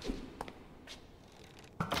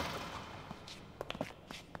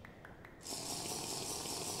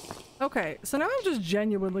 Okay, so now I'm just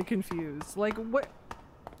genuinely confused. Like, what?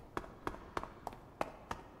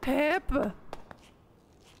 Pip!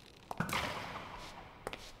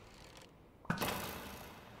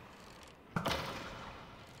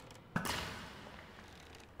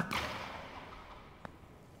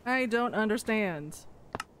 I don't understand.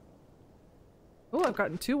 Ooh, Oh, I've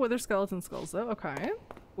gotten 2 wither skeleton skulls though. Okay.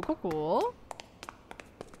 Cool, cool, cool.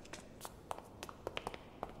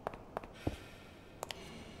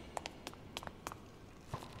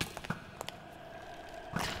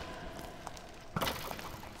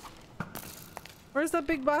 Where's that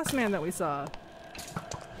big boss man that we saw?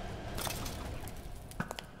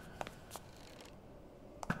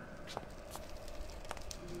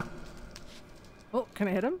 Oh, can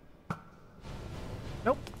I hit him?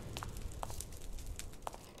 Nope.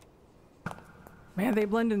 Man, they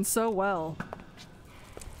blend in so well.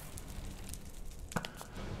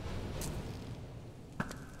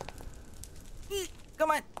 Eek,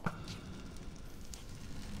 come on.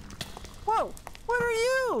 Whoa, what are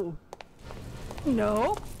you?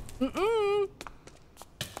 No. Mm-mm.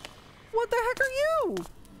 What the heck are you?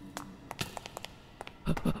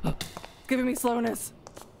 Giving me slowness.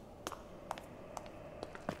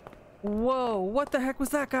 Whoa, what the heck was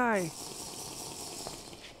that guy?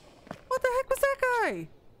 What the heck was that guy?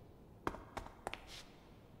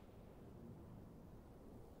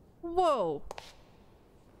 Whoa.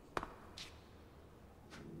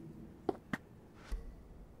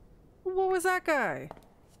 What was that guy?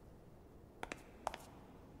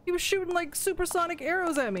 He was shooting like supersonic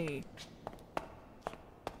arrows at me.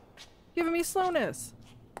 Giving me slowness.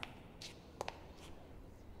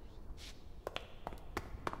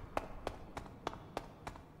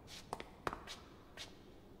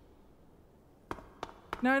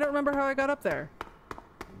 Now I don't remember how I got up there.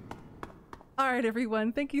 Alright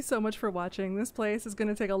everyone, thank you so much for watching. This place is going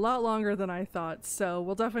to take a lot longer than I thought, so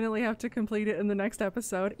we'll definitely have to complete it in the next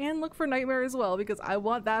episode and look for Nightmare as well because I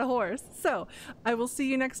want that horse. So I will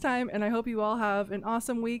see you next time and I hope you all have an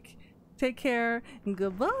awesome week. Take care and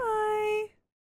goodbye!